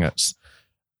 So I think that's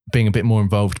being a bit more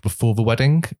involved before the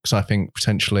wedding. Because I think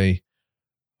potentially,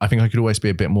 I could always be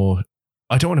a bit more,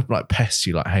 I don't want to like pest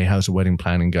you like, hey, how's the wedding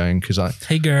planning going? Because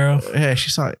hey girl. Yeah,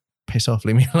 she's like, piss off,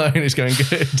 leave me alone. It's going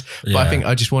good. But I think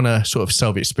I just want to sort of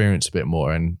sell the experience a bit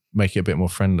more and make it a bit more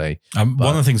friendly. One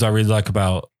of the things I really like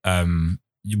about, one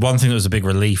thing that was a big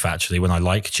relief actually when I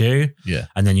liked you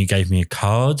and then you gave me a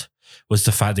card, was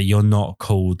the fact that you're not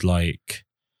called like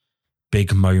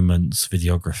Big Moments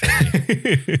Videography.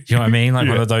 You know what I mean? Like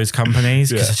one of those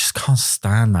companies, because I just can't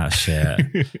stand that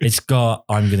shit. It's got,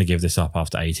 I'm going to give this up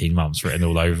after 18 months written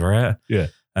all over it. Yeah.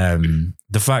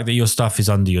 The fact that your stuff is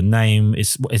under your name,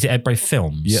 is it Bray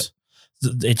Films?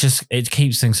 Yeah. It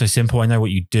keeps things so simple. I know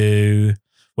what you do.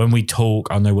 when we talk,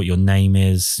 I'll know what your name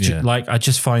is. Yeah. Like, I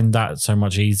just find that so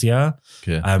much easier.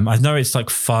 Yeah. I know it's like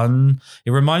fun.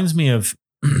 It reminds me of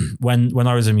when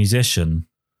I was a musician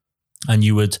and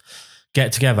you would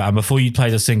get together and before you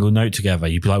played a single note together,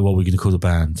 you'd be like, what are we going to call the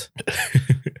band?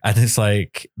 And it's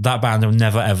like that band will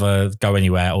never ever go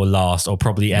anywhere or last or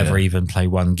probably ever even play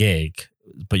one gig,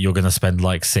 but you're going to spend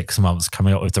like 6 months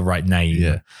coming up with the right name.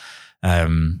 Yeah.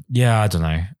 I don't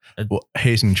know. Well,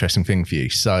 here's an interesting thing for you.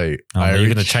 So you're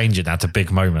going to change it now to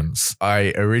Big Moments.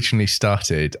 I originally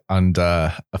started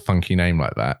under a funky name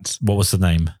like that. What was the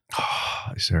name?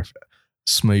 Is there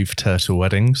Smooth Turtle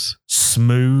Weddings?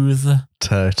 Smooth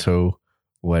Turtle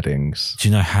Weddings. Do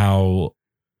you know how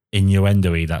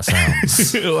innuendo-y that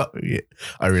sounds?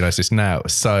 I realise this now.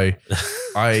 So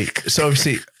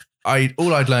obviously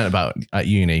all I'd learned about at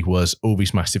uni was all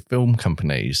these massive film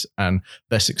companies and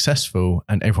they're successful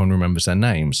and everyone remembers their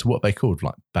names. So what are they called?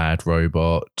 Like Bad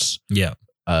Robots,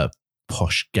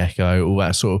 Posh Gecko, all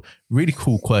that sort of really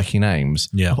cool, quirky names.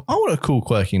 Yeah. I want a cool,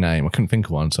 quirky name. I couldn't think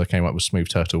of one, so I came up with Smooth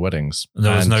Turtle Weddings.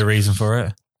 There was no reason for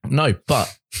it? No,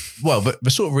 but the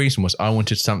sort of reason was I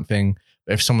wanted something,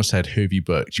 if someone said, who have you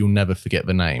booked? You'll never forget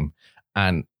the name.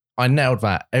 And I nailed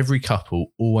that. Every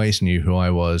couple always knew who I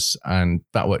was and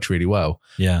that worked really well.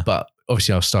 Yeah. But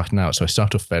obviously I was starting out, so I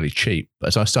started off fairly cheap. But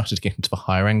as I started to get into the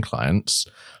higher end clients,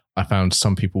 I found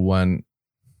some people weren't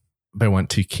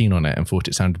too keen on it and thought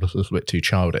it sounded a little bit too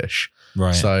childish.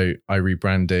 Right. So I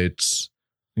rebranded,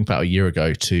 I think about a year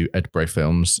ago, to Bray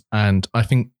Films. And I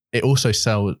think it also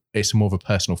it's more of a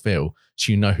personal feel.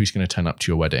 So you know who's going to turn up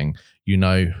to your wedding. You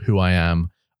know who I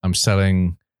am. I'm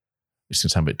selling, it's going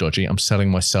to sound a bit dodgy, I'm selling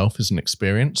myself as an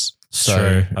experience.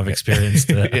 So I've experienced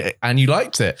it. And you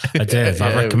liked it. I did.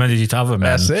 I've recommended you to other men.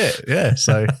 That's it. Yeah.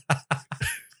 So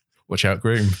watch out,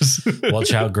 grooms.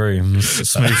 Watch out, grooms.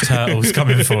 Smooth Turtles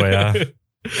coming for you.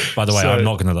 By the way, I'm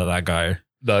not going to let that go.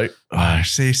 No.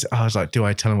 See, I was like, do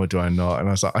I tell him or do I not? And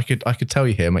I was like, I could tell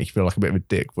you here, make you feel like a bit of a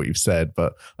dick what you've said,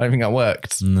 but I don't think that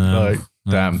worked. No.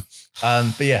 Damn.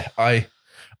 But yeah, I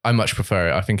much prefer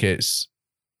it. I think it's,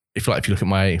 if you look at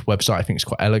my website, I think it's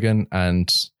quite elegant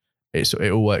and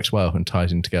it all works well and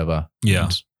ties in together. Yeah.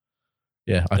 And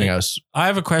yeah, I think I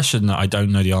have a question that I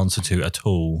don't know the answer to at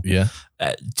all. Yeah.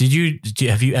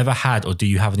 Have you ever had or do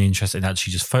you have any interest in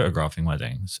actually just photographing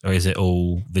weddings, or is it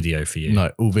all video for you?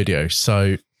 No, all video.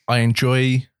 So I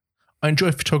enjoy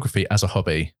photography as a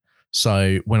hobby.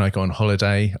 So when I go on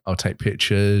holiday, I'll take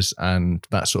pictures and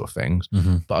that sort of thing.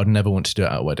 Mm-hmm. But I'd never want to do it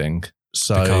at a wedding.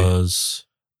 So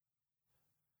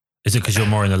is it because you're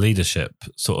more in a leadership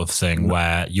sort of thing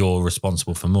where you're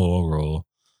responsible for more, or?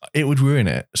 It would ruin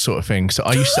it, sort of thing. So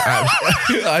I used to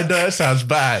I know it sounds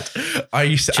bad. I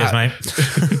used to Cheers, mate.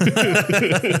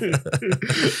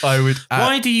 I would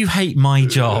Why do you hate my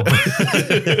job?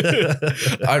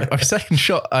 My second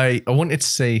shot, I wanted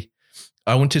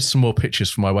some more pictures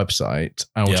for my website.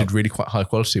 I wanted really quite high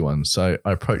quality ones. So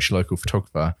I approached a local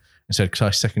photographer and said, could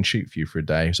I second shoot for you for a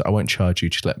day? So I won't charge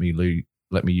you, just let me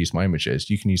use my images.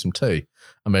 You can use them too.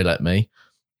 And they let me.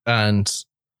 And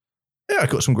yeah, I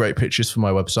got some great pictures for my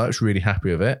website. I was really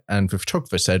happy with it. And the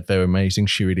photographer said they were amazing.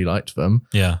 She really liked them.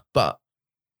 Yeah. But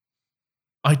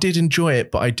I did enjoy it,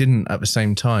 but I didn't at the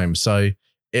same time. So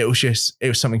it was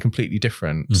something completely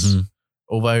different. Mm-hmm.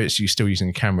 Although you're still using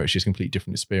a camera, it's just a completely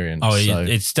different experience. Oh, so,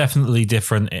 it's definitely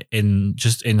different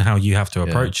in how you have to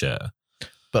approach it.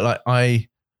 But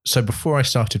so before I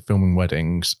started filming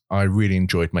weddings, I really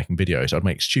enjoyed making videos. I'd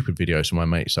make stupid videos with my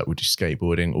mates, like we'd do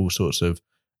skateboarding, all sorts of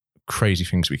crazy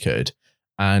things we could.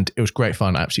 And it was great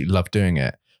fun. I absolutely loved doing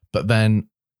it. But then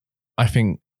I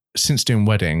think since doing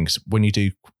weddings, when you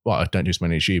do, well, I don't do as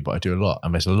many as you, but I do a lot.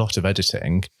 And there's a lot of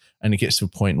editing. And it gets to a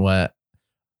point where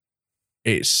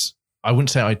I wouldn't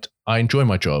say I enjoy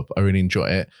my job. I really enjoy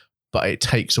it. But it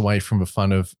takes away from the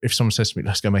fun of, if someone says to me,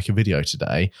 let's go make a video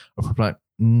today, I'm probably like,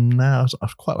 no,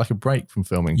 I'd quite like a break from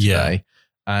filming today.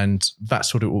 And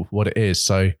that's sort of what it is.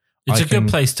 So it's a good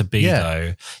place to be,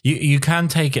 though. You can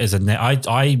take it as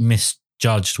I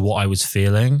misjudged what I was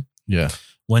feeling. Yeah.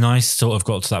 When I sort of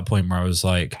got to that point where I was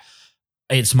like,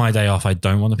 it's my day off. I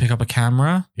don't want to pick up a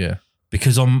camera. Yeah.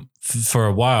 Because for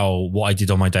a while, what I did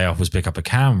on my day off was pick up a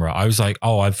camera. I was like,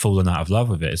 oh, I've fallen out of love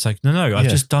with it. It's like, no, I've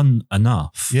just done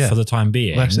enough for the time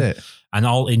being. That's it. And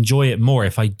I'll enjoy it more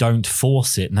if I don't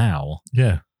force it now.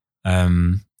 Yeah. I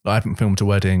haven't filmed a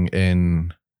wedding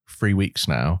in 3 weeks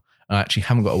now. I actually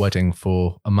haven't got a wedding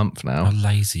for a month now. How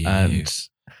lazy are you?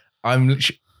 And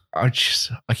I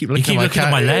keep looking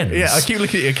at my lens. Yeah, I keep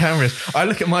looking at your cameras. I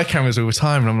look at my cameras all the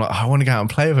time and I'm like, I want to go out and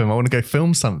play with them. I want to go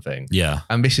film something. Yeah.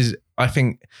 And this is, I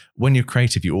think when you're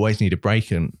creative, you always need a break.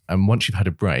 And once you've had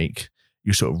a break,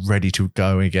 you're sort of ready to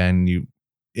go again.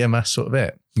 That's sort of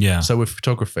it. Yeah. So with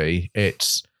photography,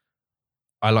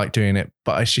 I like doing it,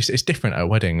 but it's different at a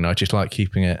wedding, and I just like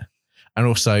keeping it. And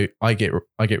also, I get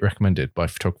recommended by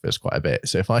photographers quite a bit.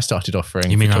 So if I started offering,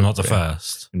 you mean I'm not the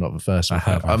first? I'm not the first. I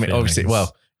have. I mean, obviously,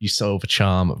 well, you solve a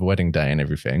charm of a wedding day and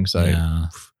everything. So, yeah.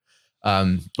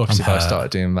 Obviously, if I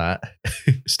started doing that,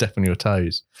 step on your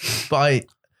toes. But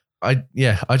I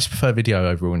just prefer video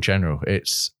overall in general.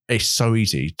 It's so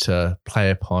easy to play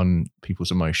upon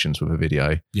people's emotions with a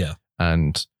video. Yeah.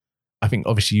 And I think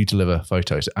obviously you deliver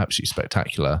photos absolutely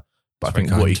spectacular, but I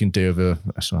think what you can do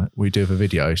with a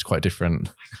video is quite different.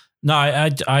 No,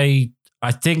 I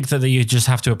think that you just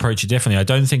have to approach it differently. I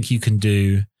don't think you can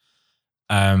do,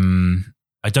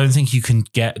 I don't think you can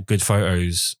get good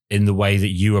photos in the way that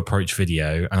you approach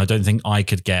video. And I don't think I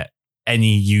could get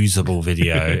any usable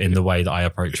video in the way that I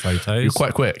approach photos. You're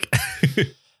quite quick.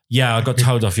 Yeah, I got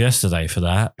told off yesterday for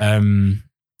that.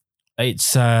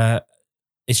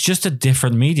 It's just a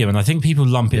different medium. And I think people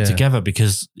lump it together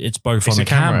because it's both on a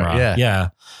camera. Yeah.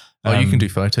 You can do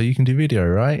photo, you can do video,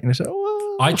 right? And it's like,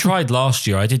 I tried last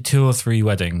year. I did 2 or 3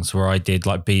 weddings where I did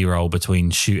like B-roll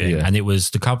between shooting, and it was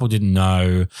the couple didn't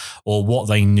know, or what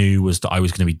they knew was that I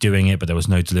was going to be doing it, but there was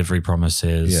no delivery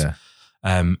promises. Yeah.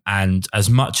 And as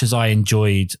much as I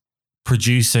enjoyed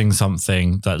producing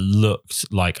something that looked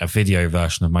like a video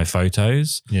version of my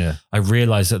photos, I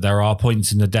realized that there are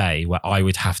points in the day where I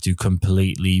would have to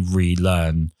completely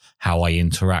relearn how I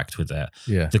interact with it.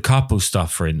 Yeah. The couple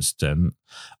stuff, for instance,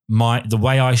 the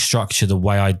way I structure the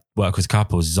way I work with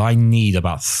couples is I need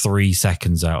about 3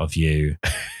 seconds out of you.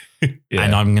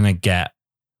 And I'm going to get,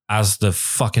 as the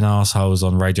fucking assholes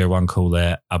on Radio 1 call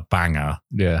it, a banger.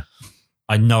 Yeah.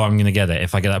 I know I'm going to get it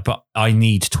if I get that, but I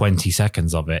need 20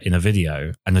 seconds of it in a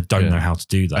video, and I don't know how to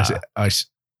do that.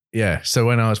 So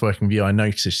when I was working with you, I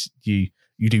noticed you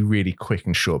do really quick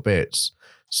and short bits.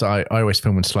 So I always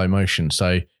film in slow motion.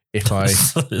 So if I,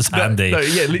 it's handy.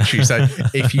 Literally. So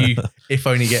if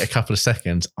I only get a couple of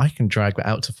seconds, I can drag that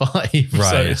out to 5.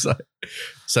 Right.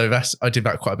 So I did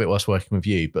that quite a bit whilst working with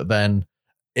you, but then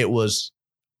it was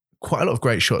quite a lot of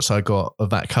great shots I got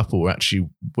of that couple were actually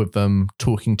with them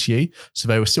talking to you. So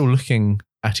they were still looking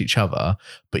at each other,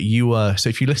 but you were, so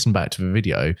if you listen back to the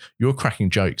video, you're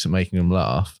cracking jokes and making them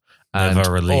laugh. And,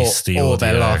 never release the audio. Or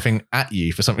they're laughing at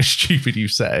you for something stupid you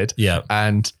said. Yeah.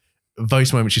 And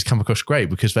those moments just come across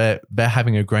great because they're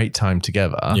having a great time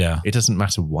together. Yeah. It doesn't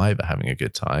matter why they're having a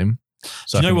good time.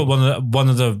 So do you know what? One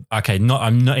of the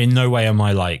I'm not in no way am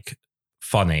I like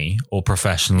funny or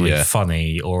professionally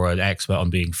funny or an expert on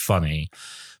being funny.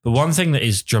 But one thing that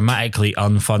is dramatically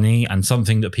unfunny and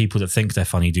something that people that think they're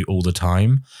funny do all the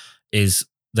time is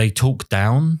they talk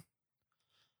down.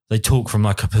 They talk from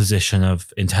like a position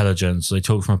of intelligence. They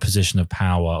talk from a position of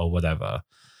power or whatever.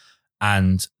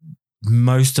 And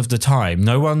most of the time,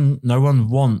 no one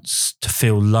wants to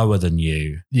feel lower than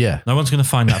you. Yeah. No one's going to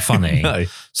find that funny. No.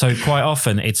 So quite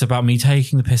often it's about me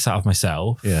taking the piss out of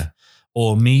myself. Yeah.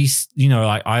 Or me,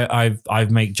 like I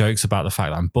make jokes about the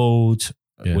fact that I'm bald,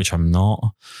 which I'm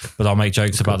not, but I'll make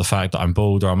jokes about the fact that I'm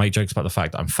bald, or I'll make jokes about the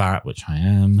fact that I'm fat, which I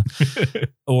am,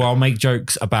 or I'll make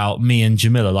jokes about me and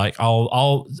Jamila. Like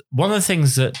I'll one of the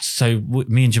things that, so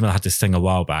me and Jamila had this thing a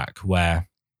while back where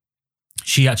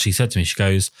she actually said to me, she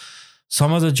goes,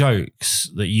 some of the jokes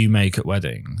that you make at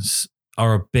weddings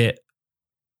are a bit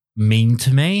mean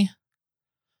to me.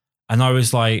 And I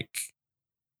was like,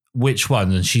 which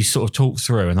one? And she sort of talked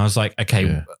through and I was like,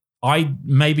 okay,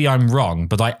 maybe I'm wrong,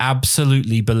 but I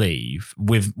absolutely believe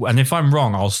and if I'm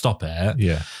wrong, I'll stop it.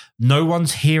 Yeah. No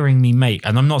one's hearing me make,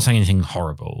 and I'm not saying anything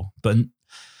horrible, but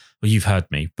you've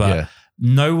heard me, but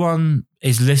no one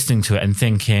is listening to it and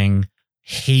thinking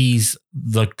he's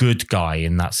the good guy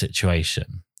in that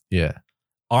situation. Yeah.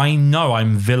 I know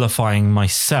I'm vilifying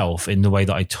myself in the way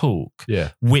that I talk,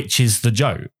 which is the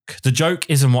joke. The joke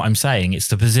isn't what I'm saying. It's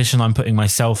the position I'm putting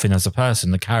myself in as a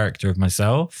person, the character of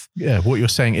myself. Yeah. What you're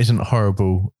saying isn't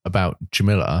horrible about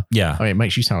Jamila. Yeah. I mean, it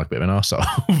makes you sound like a bit of an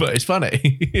arsehole, but it's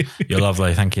funny. You're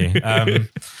lovely. Thank you.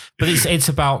 But it's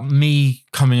about me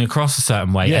coming across a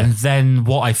certain way. And then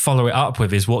what I follow it up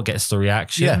with is what gets the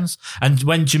reactions. Yeah. And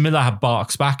when Jamila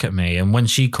barks back at me and when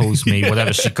she calls me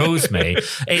whatever she calls me,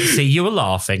 it's you were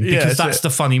laughing because that's the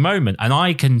funny moment. And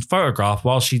I can photograph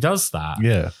while she does that.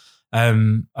 Yeah.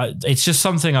 It's just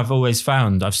something I've always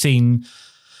found.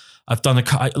 I've done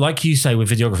like you say with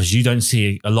videographers, you don't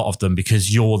see a lot of them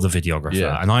because you're the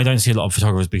videographer, and I don't see a lot of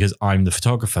photographers because I'm the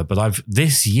photographer. But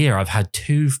this year I've had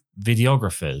 2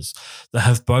 videographers that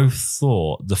have both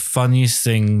thought the funniest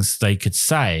things they could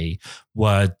say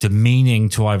were demeaning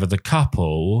to either the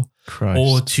couple Christ.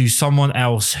 or to someone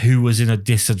else who was in a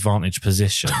disadvantaged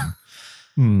position.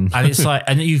 And it's like,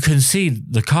 and you can see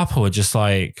the couple are just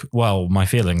like, well, my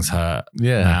feelings hurt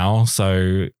now.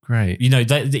 So great. You know,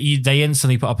 they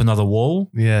instantly put up another wall.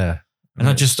 Yeah. And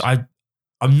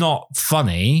I'm not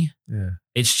funny. Yeah.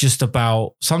 It's just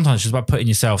about, sometimes just about putting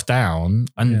yourself down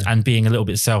and being a little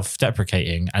bit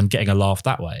self-deprecating and getting a laugh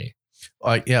that way.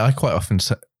 I quite often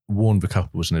warn the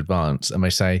couples in advance, and they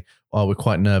say, "Oh, we're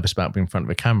quite nervous about being in front of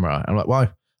a camera." I'm like,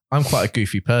 "Well, I'm quite a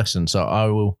goofy person, so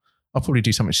I'll probably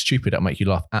do something stupid that'll make you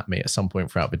laugh at me at some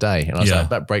point throughout the day." And I was like,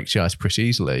 "That breaks the ice pretty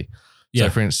easily." So,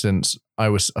 for instance,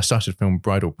 I started filming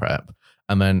bridal prep,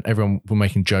 and then everyone were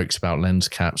making jokes about lens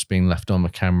caps being left on the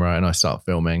camera, and I start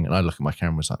filming, and I look at my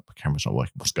camera, it's like, my camera's not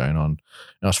working. What's going on? And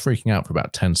I was freaking out for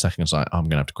about 10 seconds, like, I'm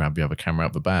going to have to grab the other camera out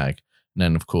of the bag. And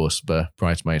then, of course, the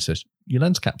bridesmaid says, "Your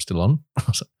lens cap's still on." I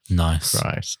was like, nice.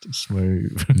 Christ,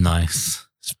 smooth. Nice.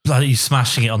 It's bloody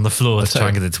smashing it on the floor to try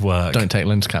and get it to work. Don't take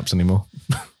lens caps anymore.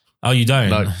 Oh, you don't?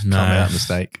 No. Can't make that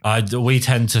mistake. We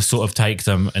tend to sort of take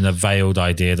them in a veiled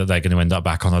idea that they're going to end up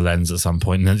back on a lens at some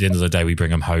point. And at the end of the day, we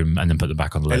bring them home and then put them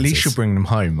back on the lenses. At least you bring them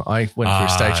home. I went through a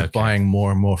stage of buying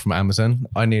more and more from Amazon.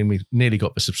 I nearly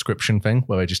got the subscription thing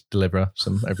where they just deliver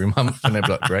some every month, and they're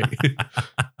like, great.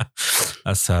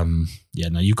 That's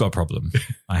you've got a problem.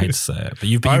 I hate to say it, but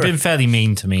you've been fairly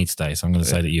mean to me today, so I'm going to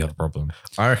say that you have a problem.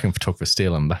 I reckon photographers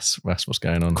steal them. That's what's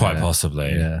going on. Quite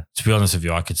possibly. Yeah. To be honest with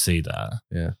you, I could see that.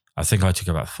 Yeah. I think I took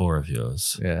about 4 of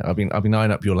yours. Yeah. I've been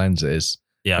eyeing up your lenses.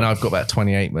 Yeah. And I've got about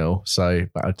 28mm, so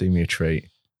that'll do me a treat.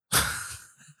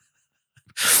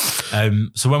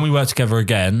 So when we work together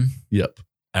again, yep.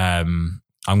 I'm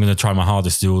going to try my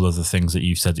hardest to do all of the things that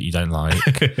you've said that you don't like.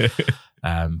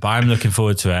 But I'm looking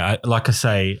forward to it. Like I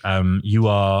say, you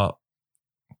are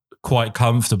quite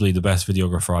comfortably the best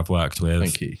videographer I've worked with.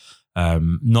 Thank you.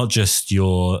 Not just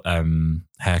your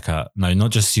haircut,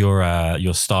 not just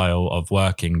your style of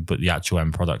working, but the actual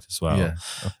end product as well.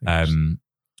 Yeah,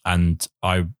 and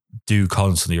I do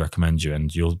constantly recommend you,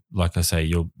 and like I say,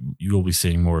 you'll be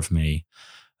seeing more of me.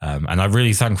 And I'm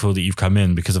really thankful that you've come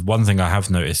in, because of one thing I have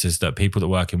noticed is that people that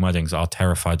work in weddings are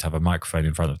terrified to have a microphone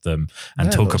in front of them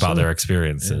and talk about their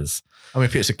experiences. Yeah. I mean,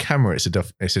 if it's a camera,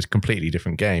 it's a completely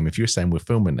different game. If you're saying we're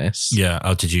filming this. Yeah.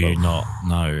 Oh, did you not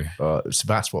know? So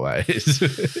that's what that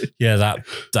is. Yeah.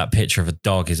 That picture of a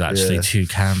dog is actually 2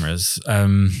 cameras.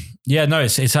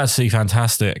 It's absolutely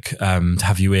fantastic to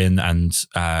have you in, and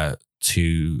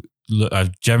to look,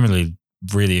 I'm generally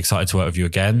really excited to work with you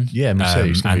again. Yeah, me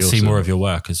too. And see more of your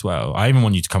work as well. I even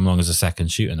want you to come along as a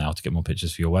second shooter now to get more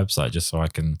pictures for your website, just so I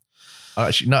can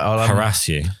harass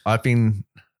you.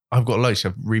 I've got loads.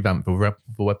 I've revamped the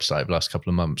website the last couple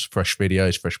of months. Fresh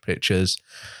videos, fresh pictures.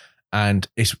 And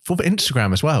it's for the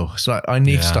Instagram as well. So I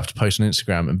need stuff to post on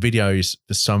Instagram, and videos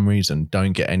for some reason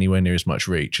don't get anywhere near as much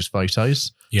reach as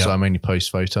photos. Yeah. So I mainly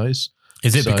post photos.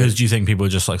 Is it because do you think people are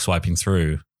just like swiping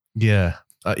through? Yeah.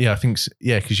 I think,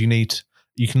 because you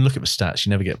can look at the stats.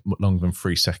 You never get longer than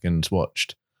 3 seconds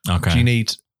watched. Okay.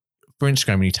 For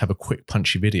Instagram, you need to have a quick,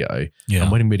 punchy video. Yeah.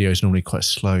 And wedding video is normally quite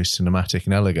slow, cinematic,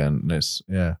 and elegant. And it's,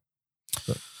 I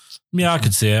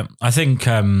could see it. I think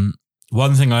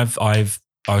one thing I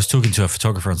was talking to a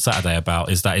photographer on Saturday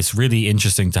about is that it's really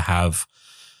interesting to have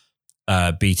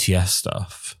BTS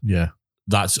stuff. Yeah.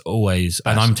 That's always,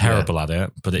 and I'm terrible at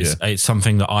it, but it's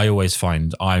something that I always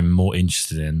find I'm more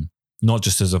interested in. Not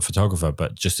just as a photographer,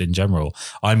 but just in general.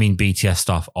 I mean, BTS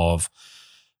stuff of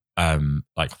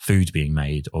like food being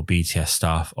made, or BTS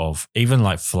stuff of even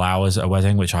like flowers at a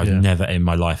wedding, which I've never in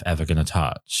my life ever going to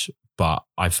touch. But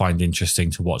I find interesting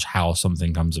to watch how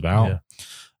something comes about. Yeah.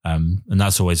 And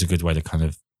that's always a good way to kind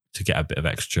of to get a bit of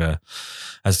extra,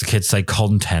 as the kids say,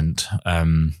 content.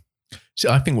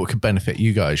 So I think what could benefit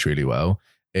you guys really well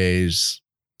is,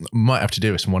 might have to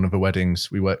do this in one of the weddings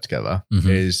we work together,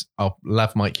 is I'll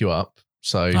lav mic you up.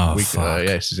 So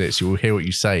this is it. So you'll hear what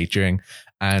you say during,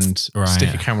 and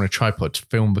stick a camera on a tripod to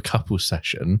film the couple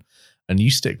session, and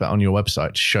you stick that on your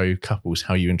website to show couples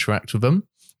how you interact with them.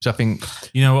 So I think,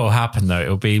 you know what will happen though?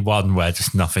 It'll be one where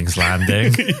just nothing's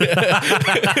landing.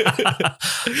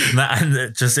 And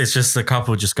it's just the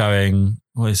couple just going,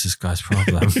 what is this guy's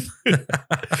problem?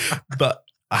 But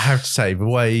I have to say, the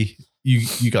way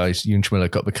you guys, you and Camilla,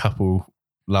 got the couple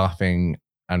laughing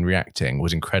and reacting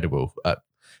was incredible.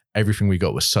 Everything we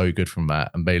got was so good from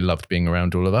that, and they loved being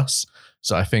around all of us.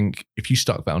 So I think if you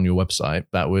stuck that on your website,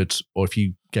 that would, or if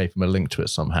you gave them a link to it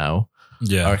somehow,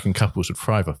 I reckon couples would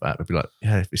thrive off that. They'd be like,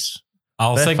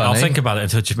 I'll think about it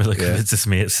until Jamila convinces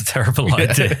me it's a terrible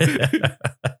idea.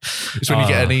 It's when you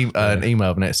get an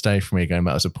email the next day from me going,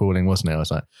 that was appalling, wasn't it? I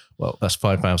was like, well, that's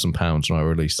 £5,000 when I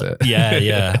released it.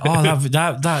 Yeah. Oh,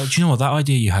 that do you know what? That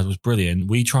idea you had was brilliant.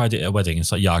 We tried it at a wedding.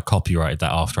 It's like, I copyrighted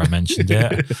that after I mentioned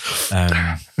it.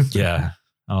 Yeah.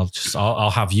 I'll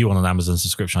have you on an Amazon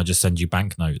subscription. I just send you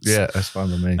banknotes. Yeah, that's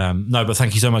fine with me. No, but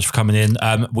thank you so much for coming in.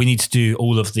 We need to do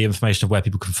all of the information of where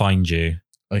people can find you.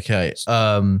 Okay.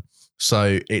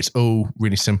 So it's all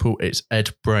really simple. It's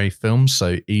Ed Bray Films.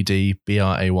 So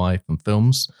EDBRAY from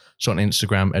Films. So on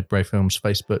Instagram, Ed Bray Films,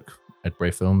 Facebook, Ed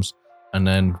Bray Films. And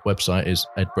then website is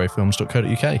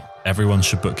edbrayfilms.co.uk. Everyone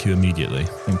should book you immediately.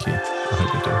 Thank you. I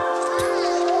hope you do.